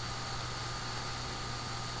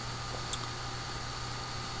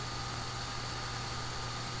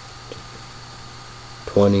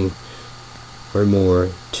 $20 or more,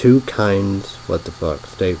 2 kinds, what the fuck,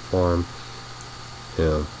 State Farm,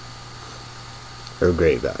 are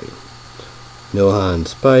great value. No hot and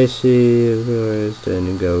spicy, of course. Then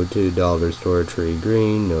you go to Dollar Store, Tree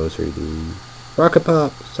Green, no 3D, Rocket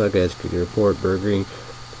Pop, Suck Ass Cookie Report, Burger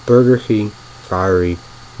King, Fiery,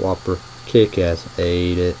 Whopper, Kick-Ass. I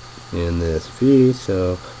ate it in this feed,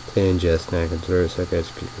 so 10 Just Snack and Dessert, Suck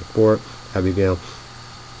Ass Cookie Report, Abigail.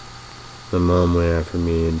 My mom went after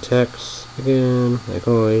me in text again, like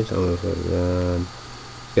always. I'm gonna put it on.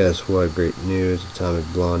 Guess what? Great news. Atomic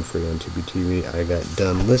Blonde free on Tubi TV. I got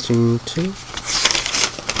done listening to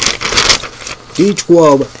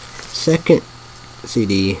D12 second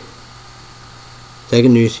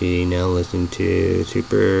new CD. Now listening to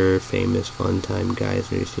Super Famous Fun Time Guys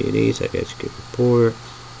new CD. So I guess you could report.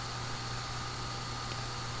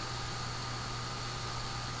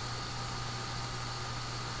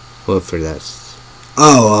 What for that?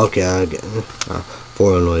 Oh, okay. I get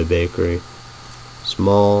 4 Illinois Bakery.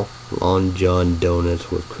 Small Long John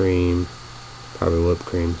donuts with cream, probably whipped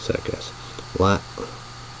cream. So I guess.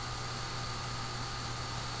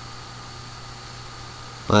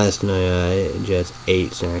 Last night I just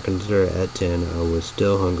ate snack and dessert at 10. I was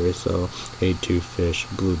still hungry, so ate 2 fish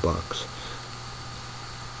blue box.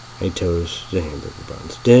 I toast the hamburger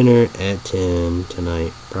buns. Dinner at 10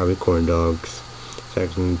 tonight. Probably corn dogs.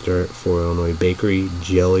 Snack and dessert for Illinois Bakery.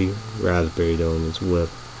 Jelly, raspberry donuts with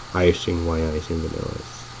icing, white icing, vanilla.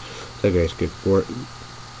 So guys, good sport.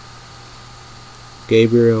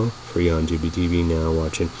 Gabriel, free on GBTV now,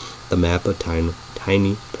 watching The Map of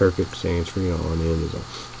Tiny Perfect Saints, free on Amazon.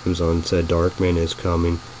 Amazon said Darkman is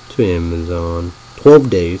coming to Amazon 12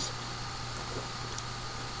 days.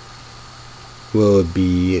 Will it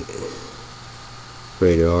be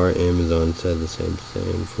rated R? Amazon said the same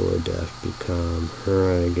thing for Dash Become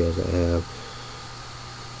Her. I guess I have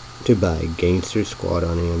to buy Gangster Squad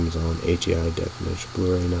on Amazon. HEI definition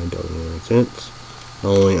Blu-ray, $9.99.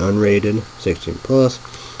 Only unrated, 16 plus.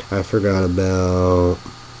 I forgot about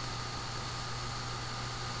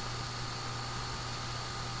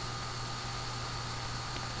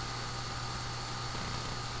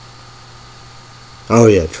oh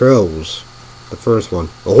yeah, Trolls. The first one.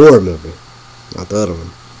 A horror movie. Not the other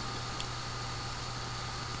one.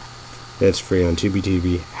 It's free on Tubi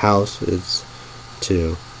TV. House is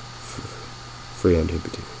free on Tubi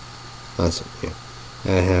TV. That's it, yeah.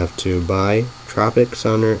 I have to buy Tropic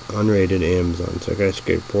Thunder unrated Amazon. So I got to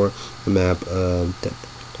skateboard the map of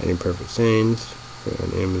Tiny Perfect Saints free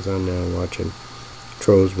on Amazon now. Watching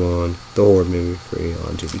Trolls 1, the horror movie, free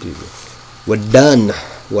on Tubi TV. We're done.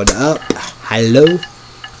 What up? Hello.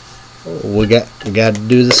 We got to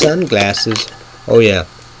do the sunglasses. Oh yeah.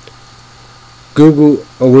 Google.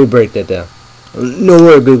 Oh, we'll break that down. No,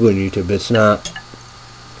 we're Googling YouTube. It's not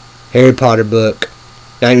Harry Potter book,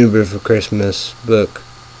 Nightmare Before Christmas book,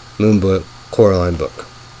 Moon book, Coraline book.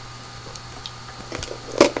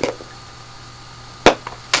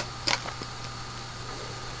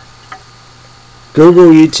 Google,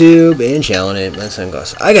 YouTube, and challenge it. My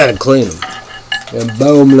sunglasses. I gotta clean them. And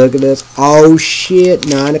boom, look at this. Oh shit,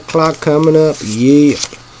 9 o'clock coming up. Yeah.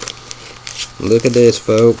 Look at this,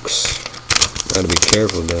 folks. Gotta be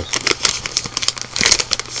careful with this.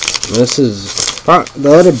 This is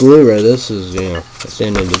the other Blu-ray. This is,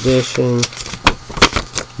 extended edition.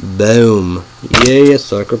 Boom. Yeah,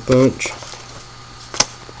 Sucker Punch.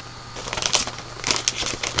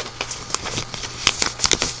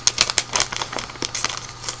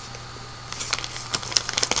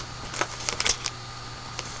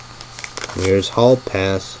 Here's Hall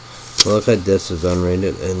Pass. Look like this is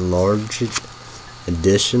unrated enlarged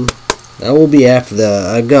edition. That will be after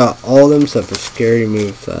that. I got all them except for Scary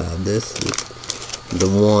Movie 5. This is the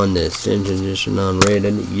one that's edition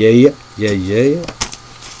unrated. Yeah.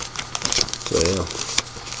 So yeah.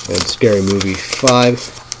 And Scary Movie 5.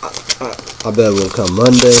 I bet it will come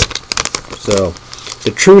Monday. So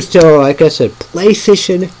the Truth Teller, like I said,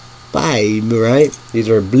 PlayStation 5, right? These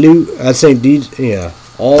are blue. I think these, yeah.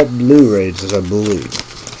 All Blu-rays, I believe.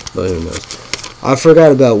 But who knows? I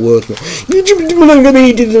forgot about Will Smith.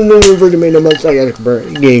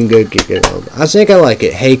 I think I like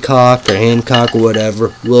it. Haycock or Hancock or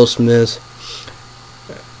whatever. Will Smith.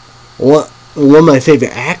 One of my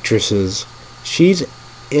favorite actresses. She's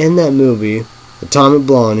in that movie. Atomic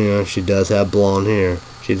Blonde. She does have blonde hair.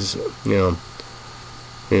 She's,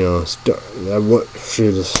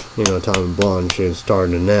 Atomic Blonde. She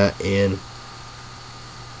starred in that, and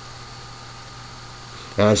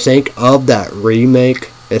I think of that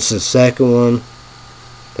remake. It's the second one,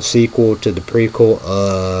 a sequel to the prequel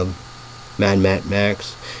of Mad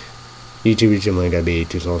Max. YouTube only gotta be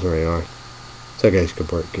 2 songs already are. So guys,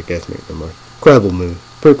 good work, kick ass, make no more. Incredible movie,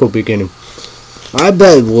 pretty cool beginning. I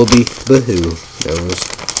bet it will be, but who knows?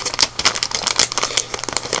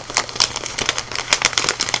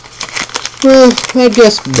 Well, I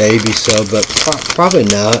guess maybe so, but probably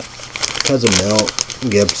not because of Mel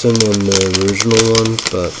Gibson in the original one,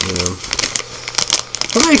 but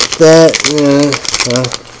like that,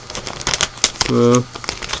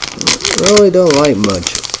 really don't like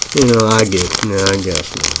much. I guess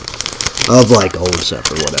of like old stuff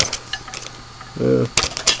or whatever.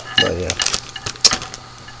 But yeah.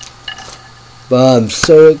 But I'm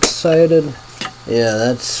so excited. Yeah,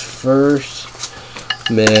 that's first.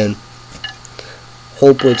 Man.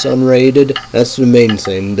 Hope it's unrated. That's the main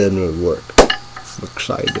thing. Doesn't really work. I'm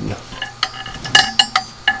excited.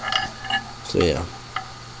 So yeah.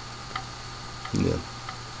 I'm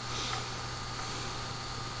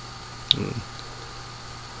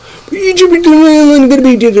gonna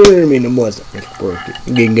be doing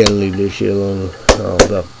gotta leave this shit alone.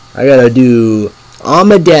 I gotta do on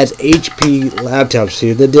my dad's HP laptop.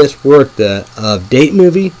 See the disc work, the date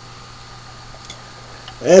movie.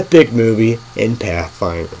 epic movie in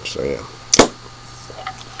Pathfinder. So yeah.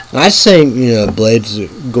 I think, Blades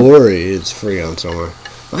of Glory is free on somewhere.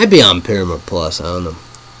 Might be on Paramount Plus, I don't know.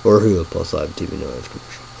 Or Hulu Plus Live TV, no, it's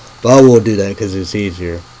commercial. But I will do that because it's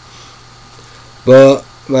easier. But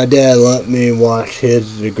my dad let me watch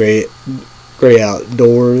The Great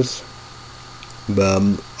Outdoors. But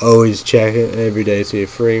I'm always checking every day to see it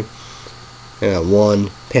free. And that one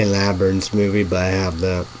Pan Labyrinth movie, but I have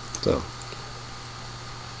that. So.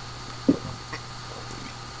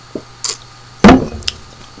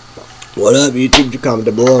 What up, YouTube? Comment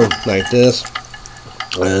down below. Like this.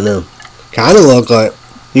 I don't know. Kind of look like.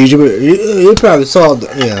 You probably saw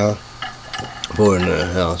the, boy in the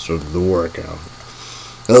house of the workout.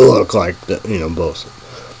 It looked like the, both.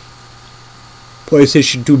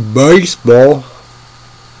 PlayStation 2 baseball.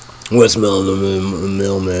 What's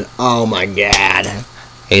Millman? Oh my god.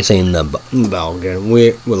 Ain't seen the ball game.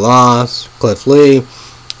 We lost. Cliff Lee.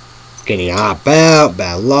 Getting hop out.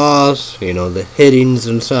 Bad loss. The hittings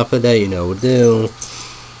and stuff like that. We do.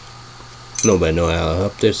 Nobody know how to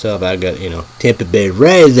help themselves. I got, Tampa Bay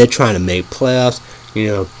Rays. They're trying to make playoffs.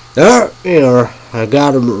 I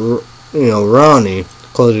got him, Ronnie,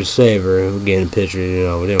 closer saver, who getting pitcher,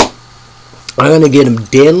 I'm going to get him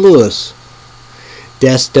Dan Lewis,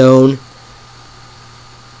 Destone,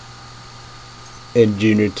 and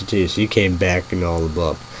Junior Tatis. He came back and all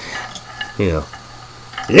above. You're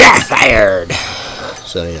fired.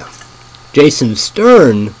 So, yeah. Jason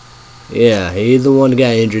Stern, yeah, he's the one that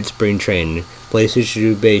got injured spring training.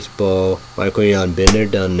 PlayStation baseball, Michael Young, been there,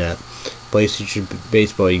 done that. PlayStation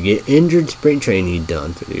baseball, you get injured spring training, he's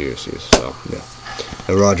done for the year. So, yeah.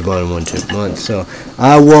 And Roger Bond won 2 months. So,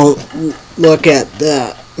 I won't look at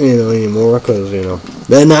that, anymore, because,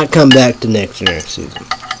 they'll not come back to next season.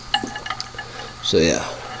 So, yeah.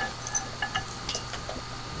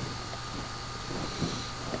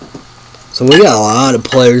 So, we got a lot of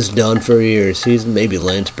players done for a year season. Maybe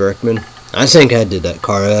Lance Berkman. I think I did that.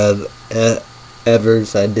 Carl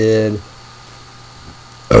Evers, I did.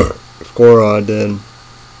 Score, I did.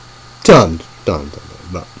 Tons.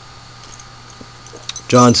 But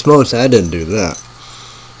John Smoltz, I didn't do that.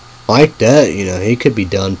 Like that, he could be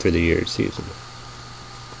done for the year season.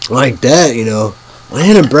 Like that,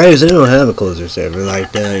 Atlanta Braves, they don't have a closer saver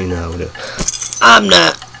like that,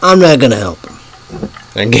 I'm not gonna help him.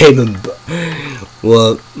 I gave him,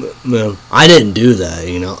 well, I didn't do that,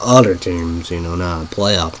 other teams, not a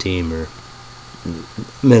playoff team, or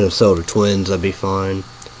Minnesota Twins, I'd be fine.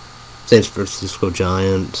 San Francisco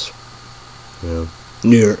Giants, New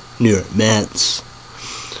York Mets.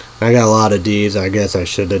 I got a lot of D's. I guess I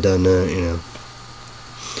should have done that,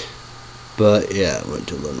 But yeah, I went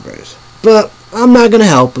to Atlanta Braves. But I'm not gonna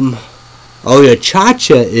help him. Oh yeah,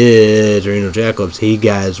 Chacha is Reno Jacobs. He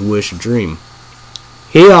got his wish dream.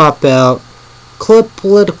 He opt out. Club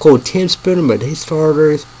political team spinner, but they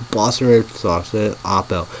starters. Boston Red Sox they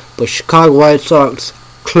opt out. But Chicago White Sox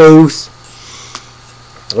close.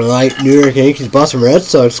 Like New York Yankees, Boston Red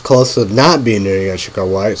Sox close to not being there. You got Chicago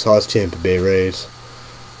White Sox, Tampa Bay Rays.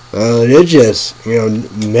 They're just,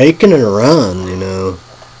 making it run,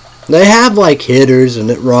 They have, like, hitters and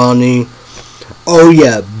Ronnie. Oh,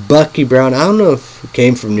 yeah, Bucky Brown. I don't know if he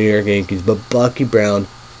came from New York Yankees, but Bucky Brown,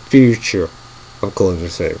 future of closer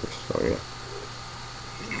savers. So, yeah.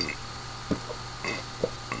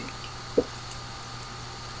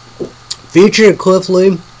 Future Cliff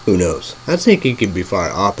Lee? Who knows? I think he could be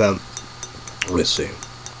fired. Opt-out. Let's see.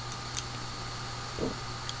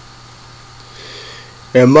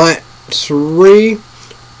 And my 3-1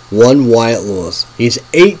 Wyatt Lewis. He's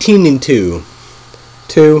 18-2.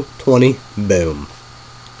 220. Boom.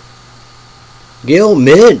 Gil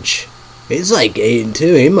Minch. He's like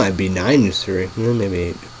 8-2. He might be 9-3. Maybe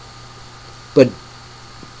 8. But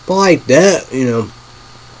like that,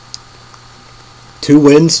 2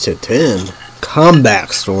 wins to 10.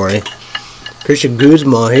 Comeback story. Christian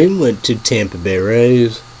Guzman, he went to Tampa Bay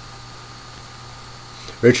Rays.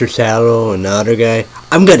 Richard Saddle, another guy.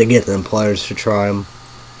 I'm gonna get them players to try them.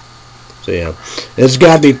 So yeah, it's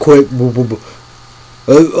gotta be quick.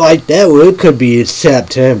 Like that, it could be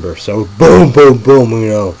September. So boom, boom, boom.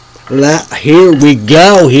 Here we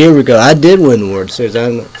go. Here we go. I did win the World Series. I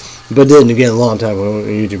don't know, but didn't again a long time ago.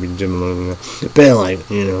 YouTube been like,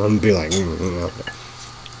 I'm be like,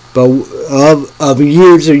 But of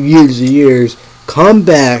years and years and years, come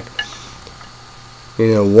back.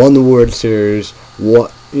 Won the World Series. Won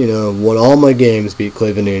all my games. Beat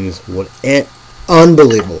Cleveland Indians.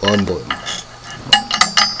 Unbelievable.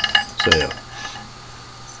 So yeah.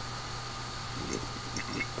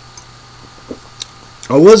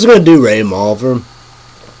 I wasn't gonna do Ray Malver.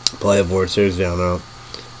 Play a World Series down now.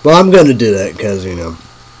 But I'm gonna do that because, you know,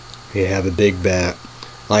 you have a big bat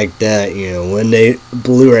like that, you know, when they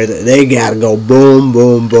Blu-ray, they gotta go boom,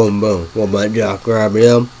 boom, boom, boom. What about Jock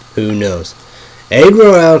Gabriel? Who knows?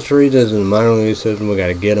 Adriel Alvarez in the minor league system, we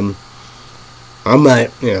gotta get him. I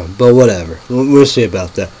might, you know, but whatever. We'll see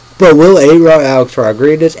about that. But will A-Rod, Alex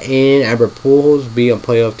Rodriguez, and Albert Pujols be on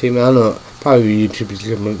playoff team? I don't know. Probably YouTube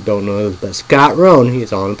people don't know this, but Scott Rohn,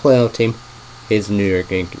 he's on the playoff team. He's the New York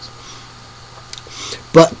Yankees.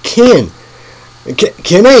 But can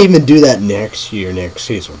I even do that next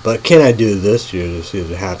season? But can I do this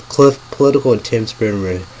season? Have Cliff Political and Tim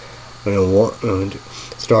Springer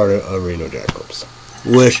start a Reno Jacobs.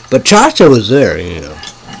 But Chacha was there, you know.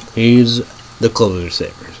 He's the closer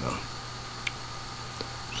saver,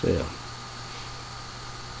 so yeah.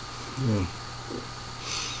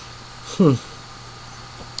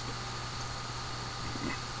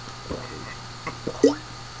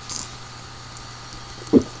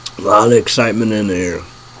 A lot of excitement in there.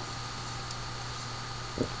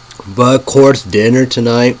 But of course, dinner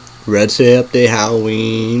tonight. Red Say Update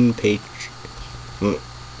Halloween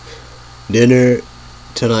dinner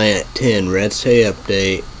tonight at 10. Red Say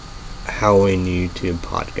Update Halloween YouTube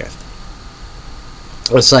podcast.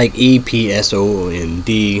 It's like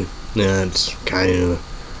EPSOND. That's kind of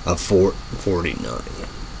a 49.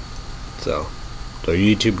 So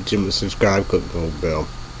YouTube, subscribe, click the little bell.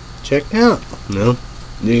 Check it out. You know,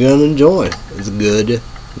 you're gonna enjoy. It's good.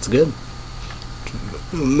 It's good.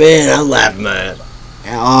 Man, I laughed my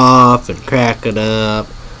off and cracking up.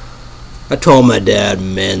 I told my dad,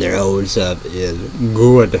 man, their old stuff is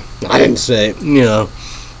good. I didn't say, you know,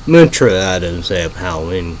 literally, I didn't say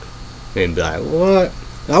Halloween. He'd be like, what?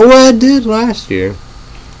 Oh, what I did last year.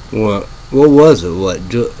 What was it?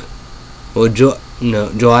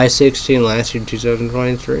 July 16 last year,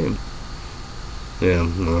 2023.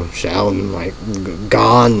 Yeah, shouting like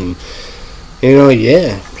gone, and, you know,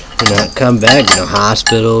 yeah. You know, come back, you know,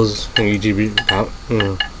 hospitals, YouTube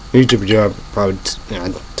job, probably,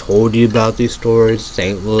 I told you about these stories,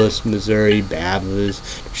 St. Louis, Missouri, Baptist,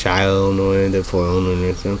 Shiloh, Illinois, DeFore,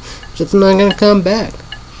 Illinois, just not gonna come back.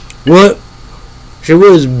 What? She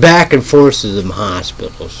was back and forth to them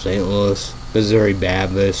hospitals, St. Louis, Missouri,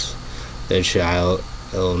 Baptist, then Shiloh,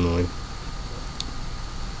 Illinois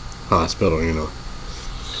hospital, you know.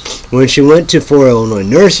 When she went to Fort Illinois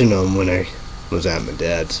nursing home when I was at my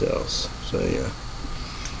dad's house. So yeah.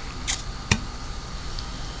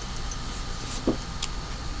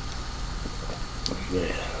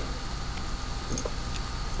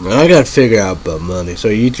 I gotta figure out about money. So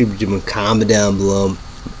YouTube, you can comment down below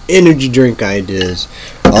energy drink ideas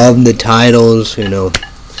of the titles, you know.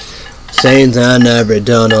 Sayings I never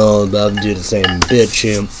done all above, do the same bitch,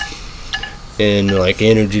 and like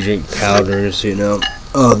energy drink powders, you know,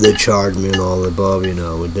 of the charge me and all the above, you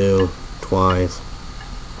know, we do twice.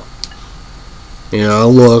 You know,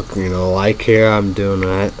 look, you know, like here, I'm doing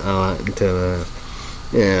that. I like to,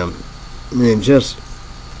 yeah, I mean, just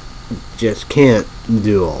can't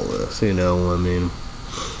do all this, you know. I mean,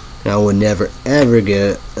 I would never ever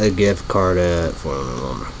get a gift card at Fort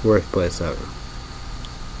Illinois, worst place ever.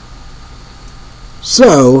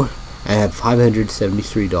 So I have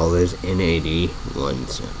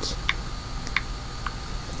 $573.81.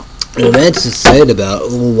 And that's said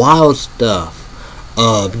about wild stuff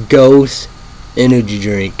of Ghost energy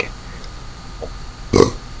drink,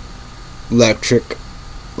 electric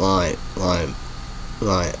limeade.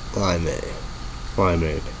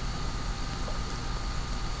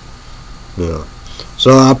 Yeah.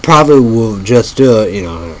 So I probably will just do it, you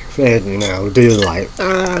know, do like,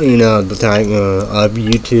 you know, the type of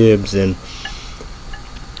YouTubes and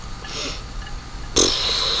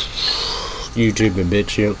YouTube and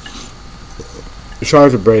BitChute. The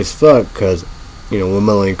charge of brace fuck, because, you know, when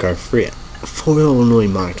my link are free at Fort Illinois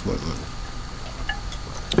March 21.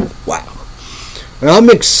 Wow. And I'm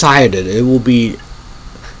excited. It will be,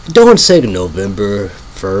 don't say November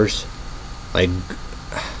 1st. Like,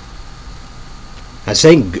 I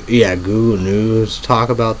think, yeah, Google News talk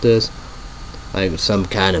about this. Like some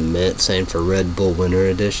kind of mint saying for Red Bull Winter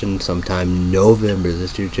Edition sometime November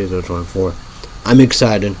this year, 2024. I'm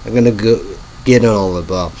excited. I'm gonna go get it all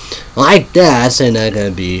above. Like that, I think that's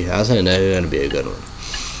gonna be a good one.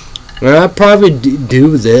 And I'll probably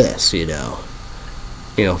do this, you know,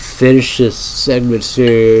 finish this segment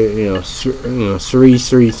series, you know,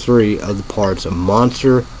 333 of the parts of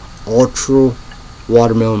Monster Ultra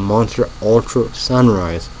Watermelon, Monster Ultra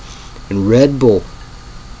Sunrise, and Red Bull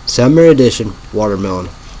Summer Edition Watermelon.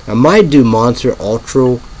 I might do Monster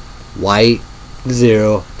Ultra White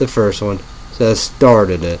Zero, the first one, so I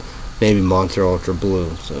started it. Maybe Monster Ultra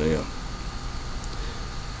Blue, so yeah.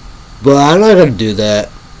 But I'm not gonna do that.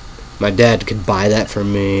 My dad could buy that for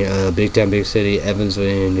me. Big Town Big City, Evansville,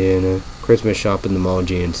 Indiana. Christmas shop in the mall,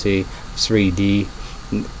 GNC. 3D,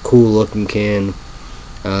 cool looking can.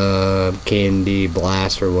 Candy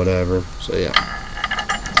blast or whatever. So yeah.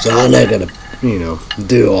 So I'm not gonna,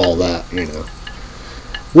 do all that.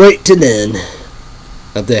 Wait till then,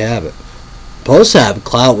 if they have it. Supposed to have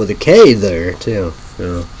Clout with a K there too.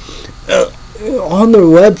 On their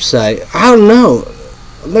website, I don't know.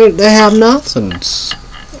 They have nothing. That's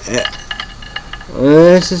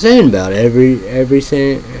the thing about it.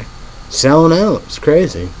 Everything selling out. It's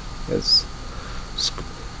crazy. It's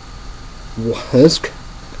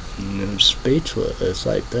speechless. It's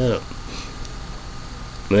like that.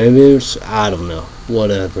 Maybe it's, I don't know.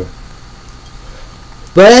 Whatever.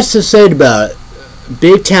 But that's the thing about it.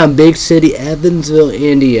 Big Town, Big City, Evansville,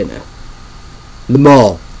 Indiana. The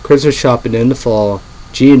mall. Christmas shopping in the fall.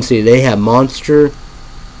 GNC. They have Monster.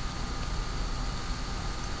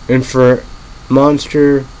 And for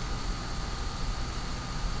Monster.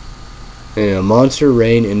 Monster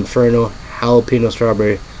Rain, Inferno, Jalapeno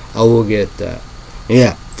Strawberry. I will get that.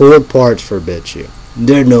 Yeah. 4 parts for BitChute.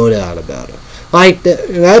 There's no doubt about it. Like that.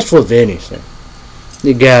 That's with anything.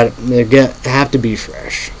 They have to be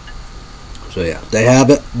fresh. So yeah, they have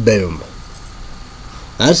it. Boom.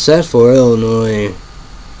 That's for Illinois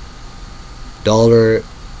Dollar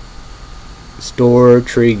Store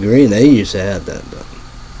Tree Green. They used to have that though.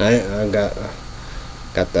 I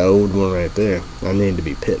got the old one right there. I need to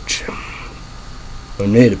be pitched. I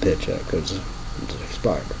need to pitch that because it's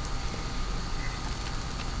expired.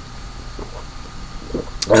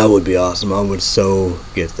 That would be awesome. I would so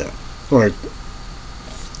get that. Or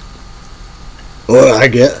I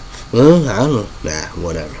get. Well, I don't know. Nah,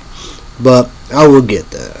 whatever. But I will get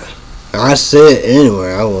that. I see it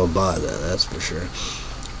anywhere. I will buy that. That's for sure.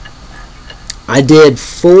 I did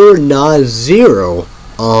 490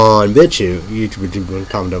 on BitChute. YouTube,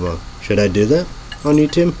 comment down below. Should I do that on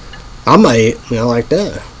YouTube? I might, like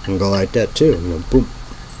that. And go like that too. Boom.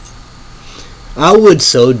 I would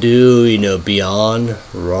so do, Beyond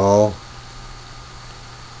Raw,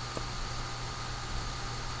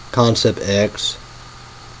 Concept X,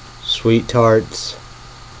 Sweet Tarts.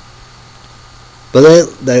 But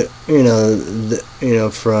that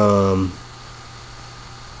from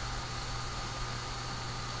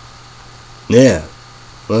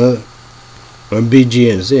from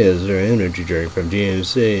BGNC is their energy drink from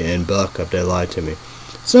GNC and Buck Up. They lied to me.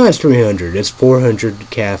 It's not 300. It's 400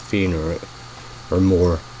 caffeine or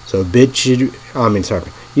more. So YouTube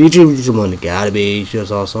is the one that gotta be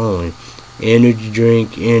just also only. Energy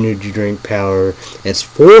drink power. It's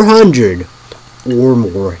 400 or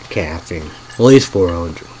more caffeine. At least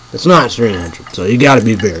 400. It's not 300. So you gotta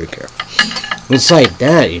be very careful. It's like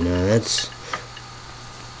that,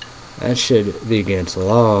 that should be against the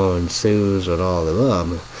law and sues and all the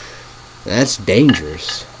above. That's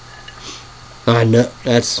dangerous. I know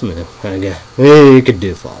that's I guess you could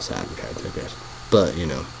do false advertising, I guess. But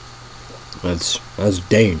that's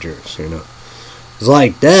dangerous, It's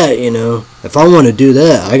like that, if I want to do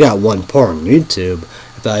that, I got one part on YouTube.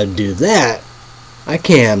 If I do that, I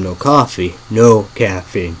can't have no coffee, no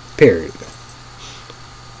caffeine, period.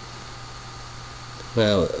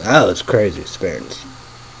 Well, that was crazy experience.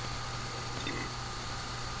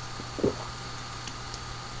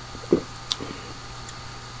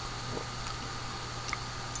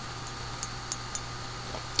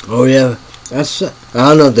 Oh yeah, I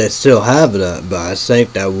don't know if they still have that, but I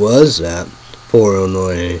think that was that for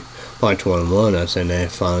Illinois March 21. I think they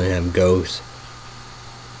finally have Ghost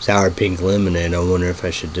Sour Pink Lemonade. I wonder if I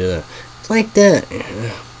should do that. It's like that.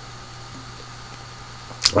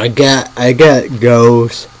 I got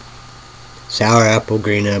Ghost Sour Apple,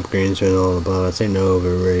 Green and all the above. I think no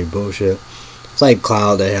really bullshit. It's like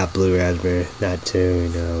Cloud. They have Blue Raspberry. That too,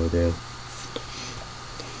 they.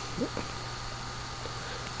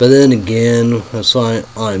 But then again, it's like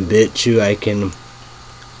on BitChute,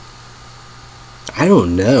 I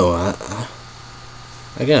don't know.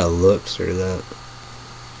 I gotta look through that.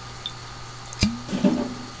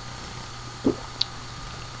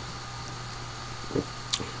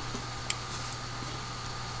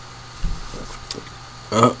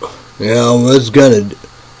 Yeah, I was gonna.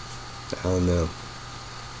 I don't know.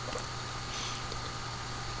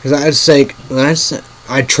 Cause I think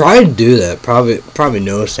I tried to do that. Probably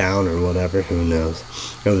no sound or whatever. Who knows?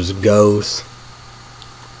 It was Ghost,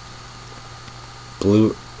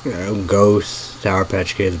 Ghost, Sour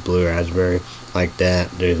Patch Kids, Blue Raspberry, like that.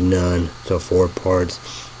 There's none. So 4 parts.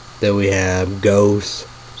 Then we have Ghost,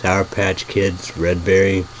 Sour Patch Kids, Red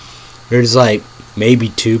Berry. There's like maybe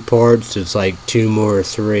 2 parts. It's like 2 more or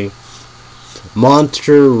 3.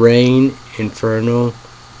 Monster Rain Inferno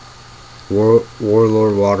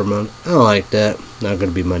Warlord Watermelon. I don't like that. Not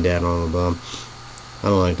gonna be my dad on the bomb. I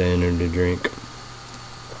don't like that energy drink.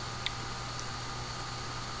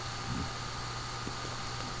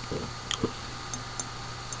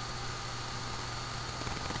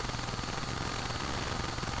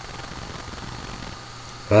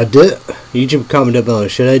 I did. YouTube commented below.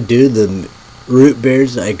 Should I do the root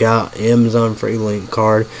beers? I got Amazon free link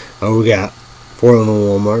card. Oh, we got 4 on the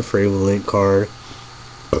Walmart free link card.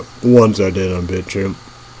 Ones I did on BitChute.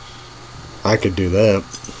 I could do that.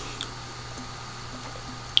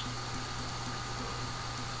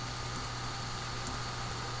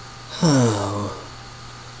 Oh,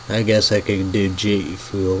 I guess I could do G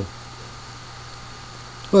Fuel.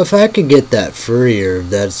 Well, if I could get that free, or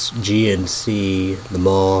that's GNC, the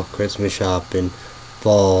mall, Christmas shopping,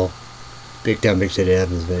 fall, Big Town Big City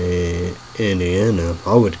Evansville, Indiana,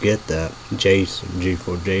 I would get that. Jason,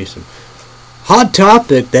 G4 Jason. Hot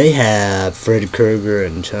Topic, they have Freddy Krueger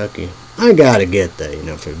and Chucky. I gotta get that, you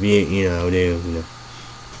know, for me, you know.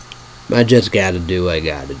 I just gotta do what I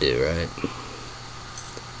gotta do, right?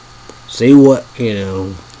 See what, you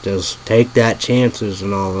know, just take that chances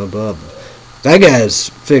and all above. That guy's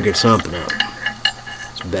figured something out.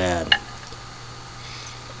 It's bad.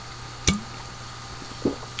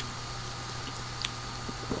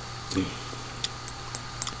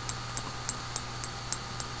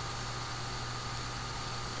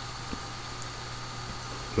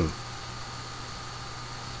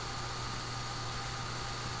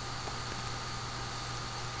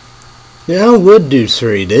 Yeah, I would do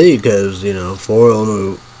 3D because, you know, 4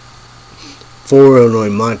 Illinois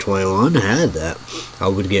Mach 21 had that. I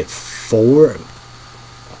would get 4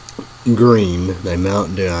 green. They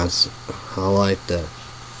Mountain Dew. I like that.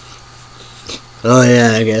 Oh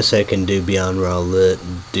yeah, I guess I can do Beyond Raw Lit.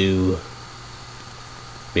 Do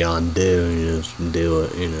Beyond Dew. You just do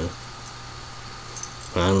it, you know.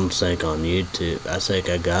 I don't think on YouTube. I think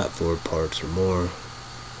I got 4 parts or more.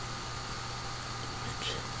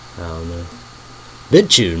 I don't know.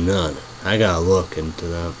 BitChute, none. I gotta look into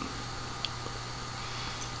that.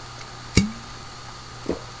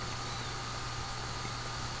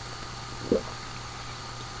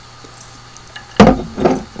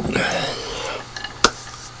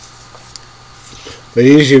 But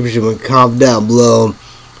YouTube should comment down below.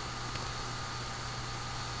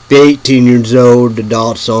 Be 18 years old,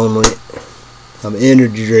 adults only.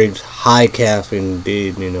 Energy drinks, high caffeine,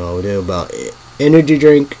 dude. You know, I do about energy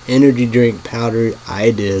drink powder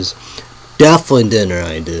ideas. Definitely dinner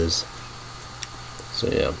ideas. So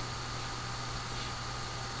yeah.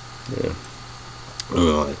 Yeah. I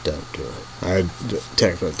don't like that too. I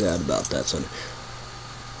text my dad about that Sunday.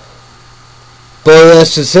 But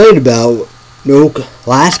that's to say about no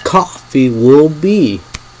last coffee will be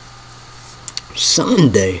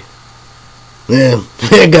Sunday. Yeah,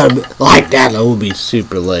 it gotta be like that. It will be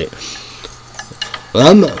super late. Well,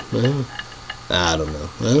 I don't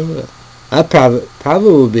know. I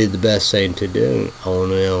probably would be the best thing to do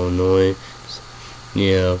on Illinois.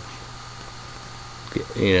 You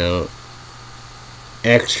know,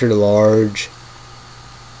 extra large,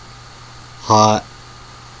 hot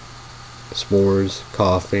s'mores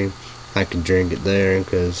coffee. I can drink it there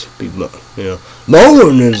because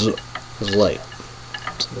mowing is late.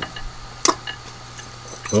 So,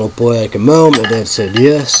 oh boy, I can mow. My dad said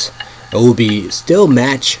yes. It will be still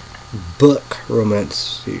match book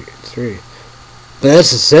romance 3. But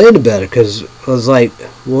that's the sad about it, because I was like,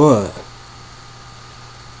 what?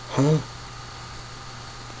 Huh?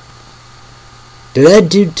 Did I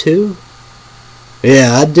do 2?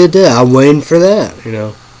 Yeah, I did that. I'm waiting for that, you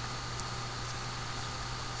know.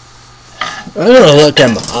 I'm gonna look at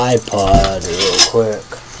my iPod real quick.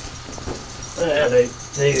 I gotta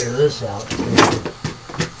figure this out.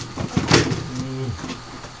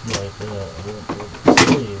 Like that.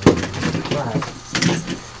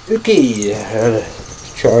 Okay, I gotta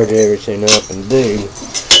charge everything up and do.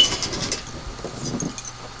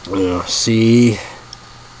 See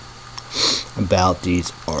about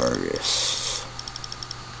these artists.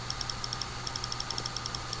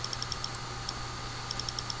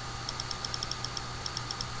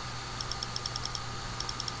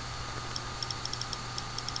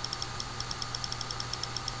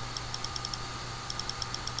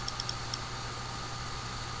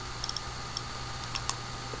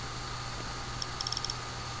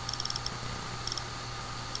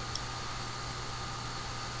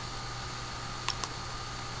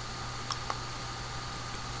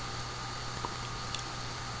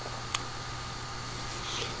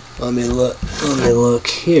 Let me look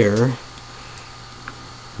here.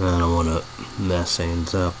 I don't want to mess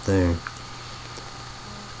things up there.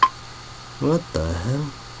 What the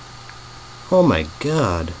hell? Oh my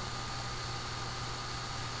god.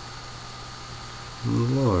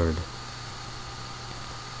 Lord.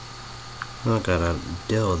 I gotta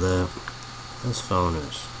deal with that. This phone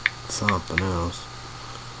is something else.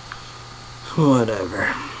 Whatever.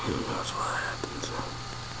 Who knows what happens.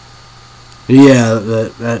 Yeah,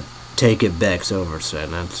 that Take It Back's over set.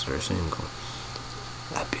 That's their single.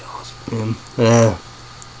 That'd be awesome. Yeah.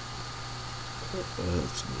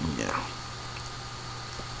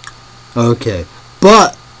 Okay.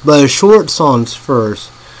 But short songs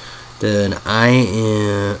first. Then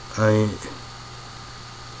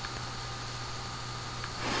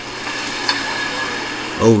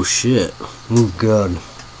oh shit. Oh god.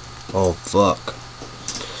 Oh fuck.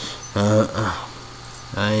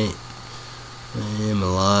 I am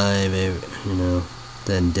alive, you know.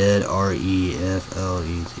 Then Dead,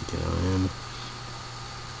 REFLEZTON.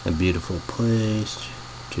 A beautiful place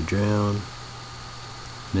to drown.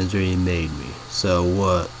 Misery made me. So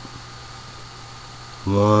what?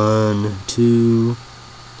 1, 2,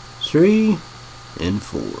 3, and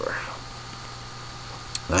 4.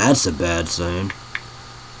 That's a bad sign.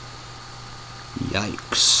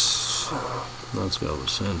 Yikes. Let's go with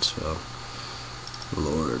Sensible.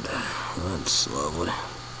 Lord, that's lovely.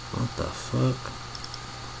 What the fuck?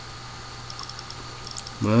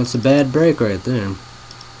 Well, that's a bad break right there.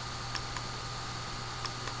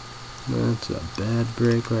 That's a bad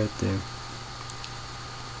break right there.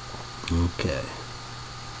 Okay.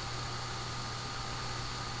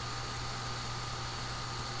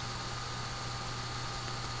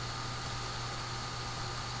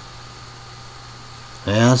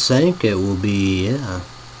 I think it will be, yeah.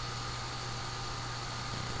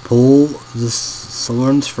 Pull the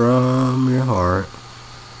thorns from your heart.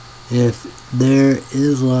 If there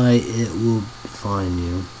is light, it will find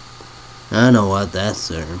you. I know what that's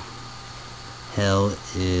there. Hell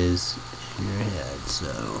is in your head.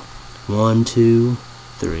 So 1, 2,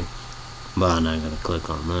 3. But I'm not gonna click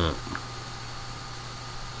on that.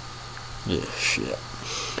 Yeah, shit.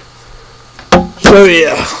 So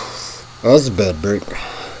yeah, that was a bad break.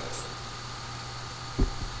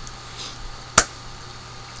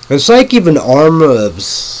 It's like even Armor of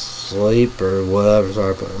Sleep or whatever.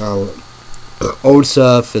 Sorry, old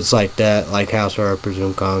stuff. It's like that, like House of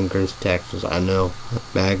Representatives, Congress, Texas. I know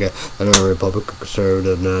MAGA. I know Republican,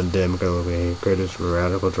 conservative, non-Democrat, critics,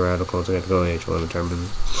 radicals. I got to go each one determine.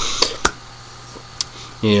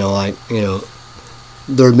 You know, like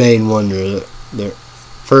their main one, their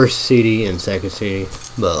first CD and second CD,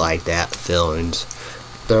 but like that fillings.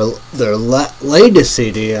 Their latest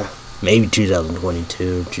CD. Maybe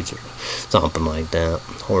 2022, something like that,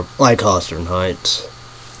 or like Hostern Heights.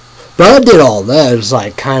 But I did all that. It's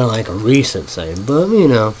like kind of like a recent thing, but you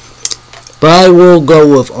know. But I will go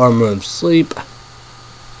with Armor of Sleep.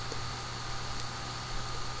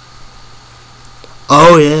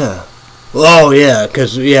 Oh yeah,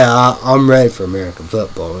 cause yeah, I'm ready for American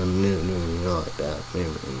football and you know like that,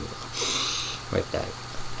 like that.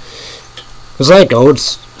 It's like old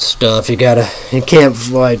stuff. You can't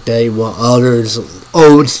like that. You want others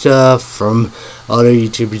old stuff from other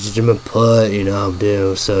YouTubers to put,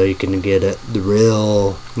 do so you can get it the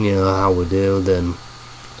real, how we do. Then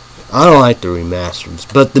I don't like the remasters,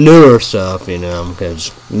 but the newer stuff,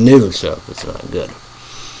 because newer stuff is not good.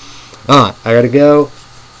 Alright, I gotta go.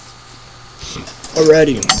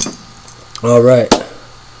 Alrighty. Alright.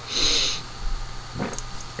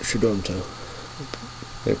 Should do too.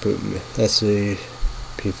 They put me. That's the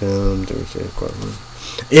P film Thursday Courtroom.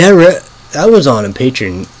 Yeah, that was on a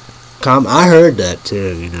Patreon. I heard that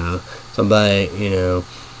too. Somebody,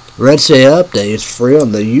 Red State Update is free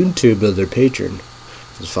on the YouTube of their Patreon.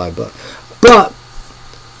 It's $5. But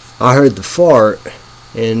I heard the fart,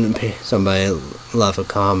 and somebody left a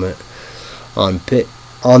comment on the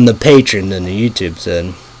Patreon, and the YouTube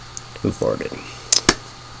said, "Who farted?"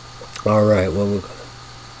 All right, well.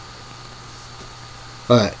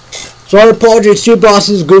 Alright. Sorry, apologize, 2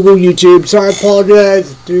 bosses, Google, YouTube. Sorry,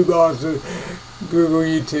 apologize, 2 bosses, Google,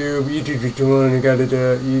 YouTube. YouTube 2-1, you gotta do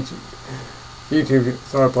it. YouTube,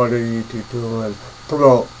 sorry, apologize, YouTube 2-1.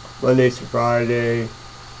 Promote Monday to Friday.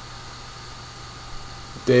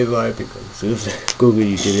 Daylight becomes Tuesday. Google,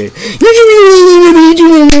 YouTube.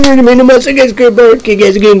 YouTube, make the most I guess good bird, kick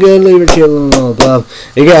ass, good, leave it chill, and all above.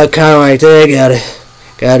 You gotta kind of like that,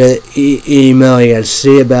 gotta email, you gotta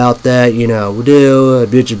see about that, we do,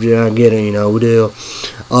 getting, we do,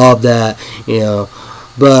 all of that,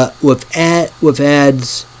 but with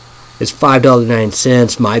ads, it's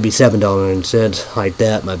 $5.09, might be $7.09, like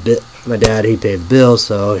that, my my dad, he paid the bills,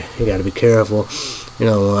 so you got to be careful. You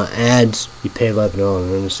know, ads, you pay $11.90,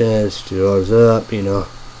 $2 up, you know,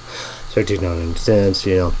 $13.90,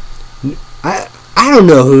 you know. I don't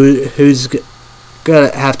know who's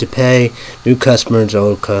gonna have to pay. New customers,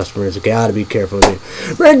 old customers, you gotta be careful.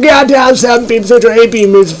 Red down 7 p.m. Central, 8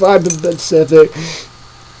 p.m. is 5 Pacific.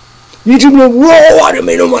 YouTube will roll on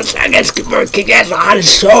me in 1 second. Kick-ass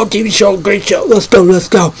hottest show, TV show, great show. Let's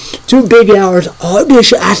go. 2 big hours.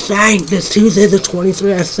 Audition, I think. This Tuesday the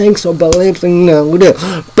 23rd, I think so, but no, we do.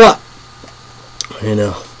 But, you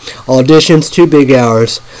know, auditions, 2 big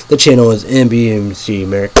hours. The channel is MBMC,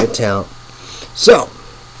 American Talent. So,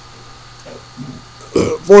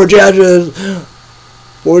 4 judges.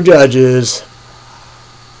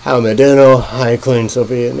 Hal Medino, Hi Clean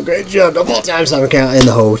Sophia, and the great judge, the full-time summer count, and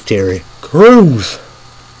the host, Terry Crews.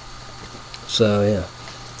 So, yeah.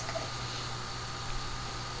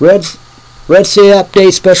 Red City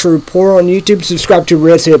Update special report on YouTube. Subscribe to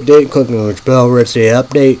Red City Update. Click on the orange bell. Red City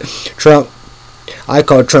Update. Trump. I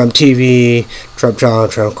call Trump TV. Trump channel.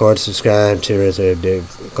 Trump card. Subscribe to Red City Update.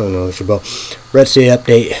 Click on the orange bell. Red City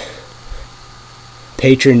Update.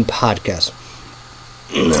 Patreon podcast.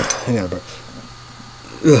 I got a burp.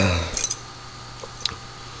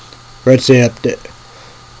 Red City Update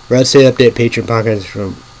Patreon podcast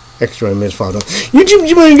from extra minutes follow. YouTube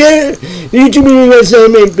you want to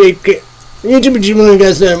send me a big YouTube you want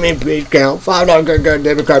to send me a big count. $5 credit card,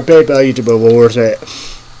 debit card, PayPal, YouTube will work it.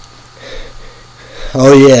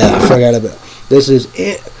 Oh yeah, I forgot about this is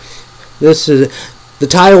the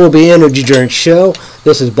title will be Energy Drink Show.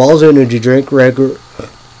 This is Balls Energy Drink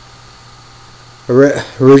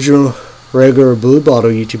original regular blue bottle.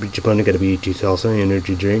 YouTube Japan got to be 2,000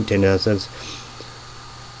 energy drink, 10 cents,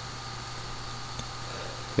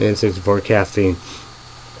 and 64 caffeine.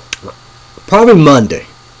 Probably Monday.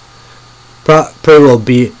 Probably will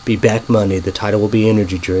be back Monday. The title will be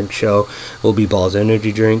Energy Drink Show. Will be Balls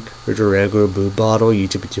Energy Drink, regular blue bottle.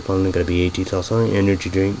 YouTube Japan got to be 18,000 energy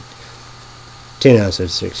drink, 10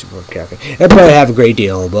 ounces, 64 caffeine. Everybody have a great day.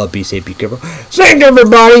 All about. Be safe, be careful. Thank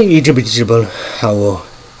everybody. YouTube Japan. I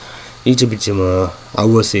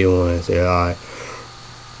will see you when I say hi.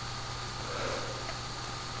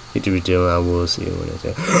 YouTube channel, I will see you when I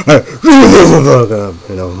say hi.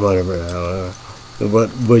 You know, whatever. But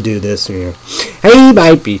we do this here. Hey,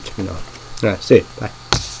 bye, peace. You know. Alright, see you. Bye.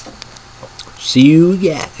 See you,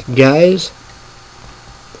 yeah, guys.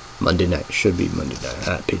 Monday night. Should be Monday night.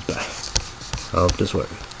 Alright, peace, bye. I hope this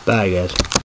works. Bye, guys.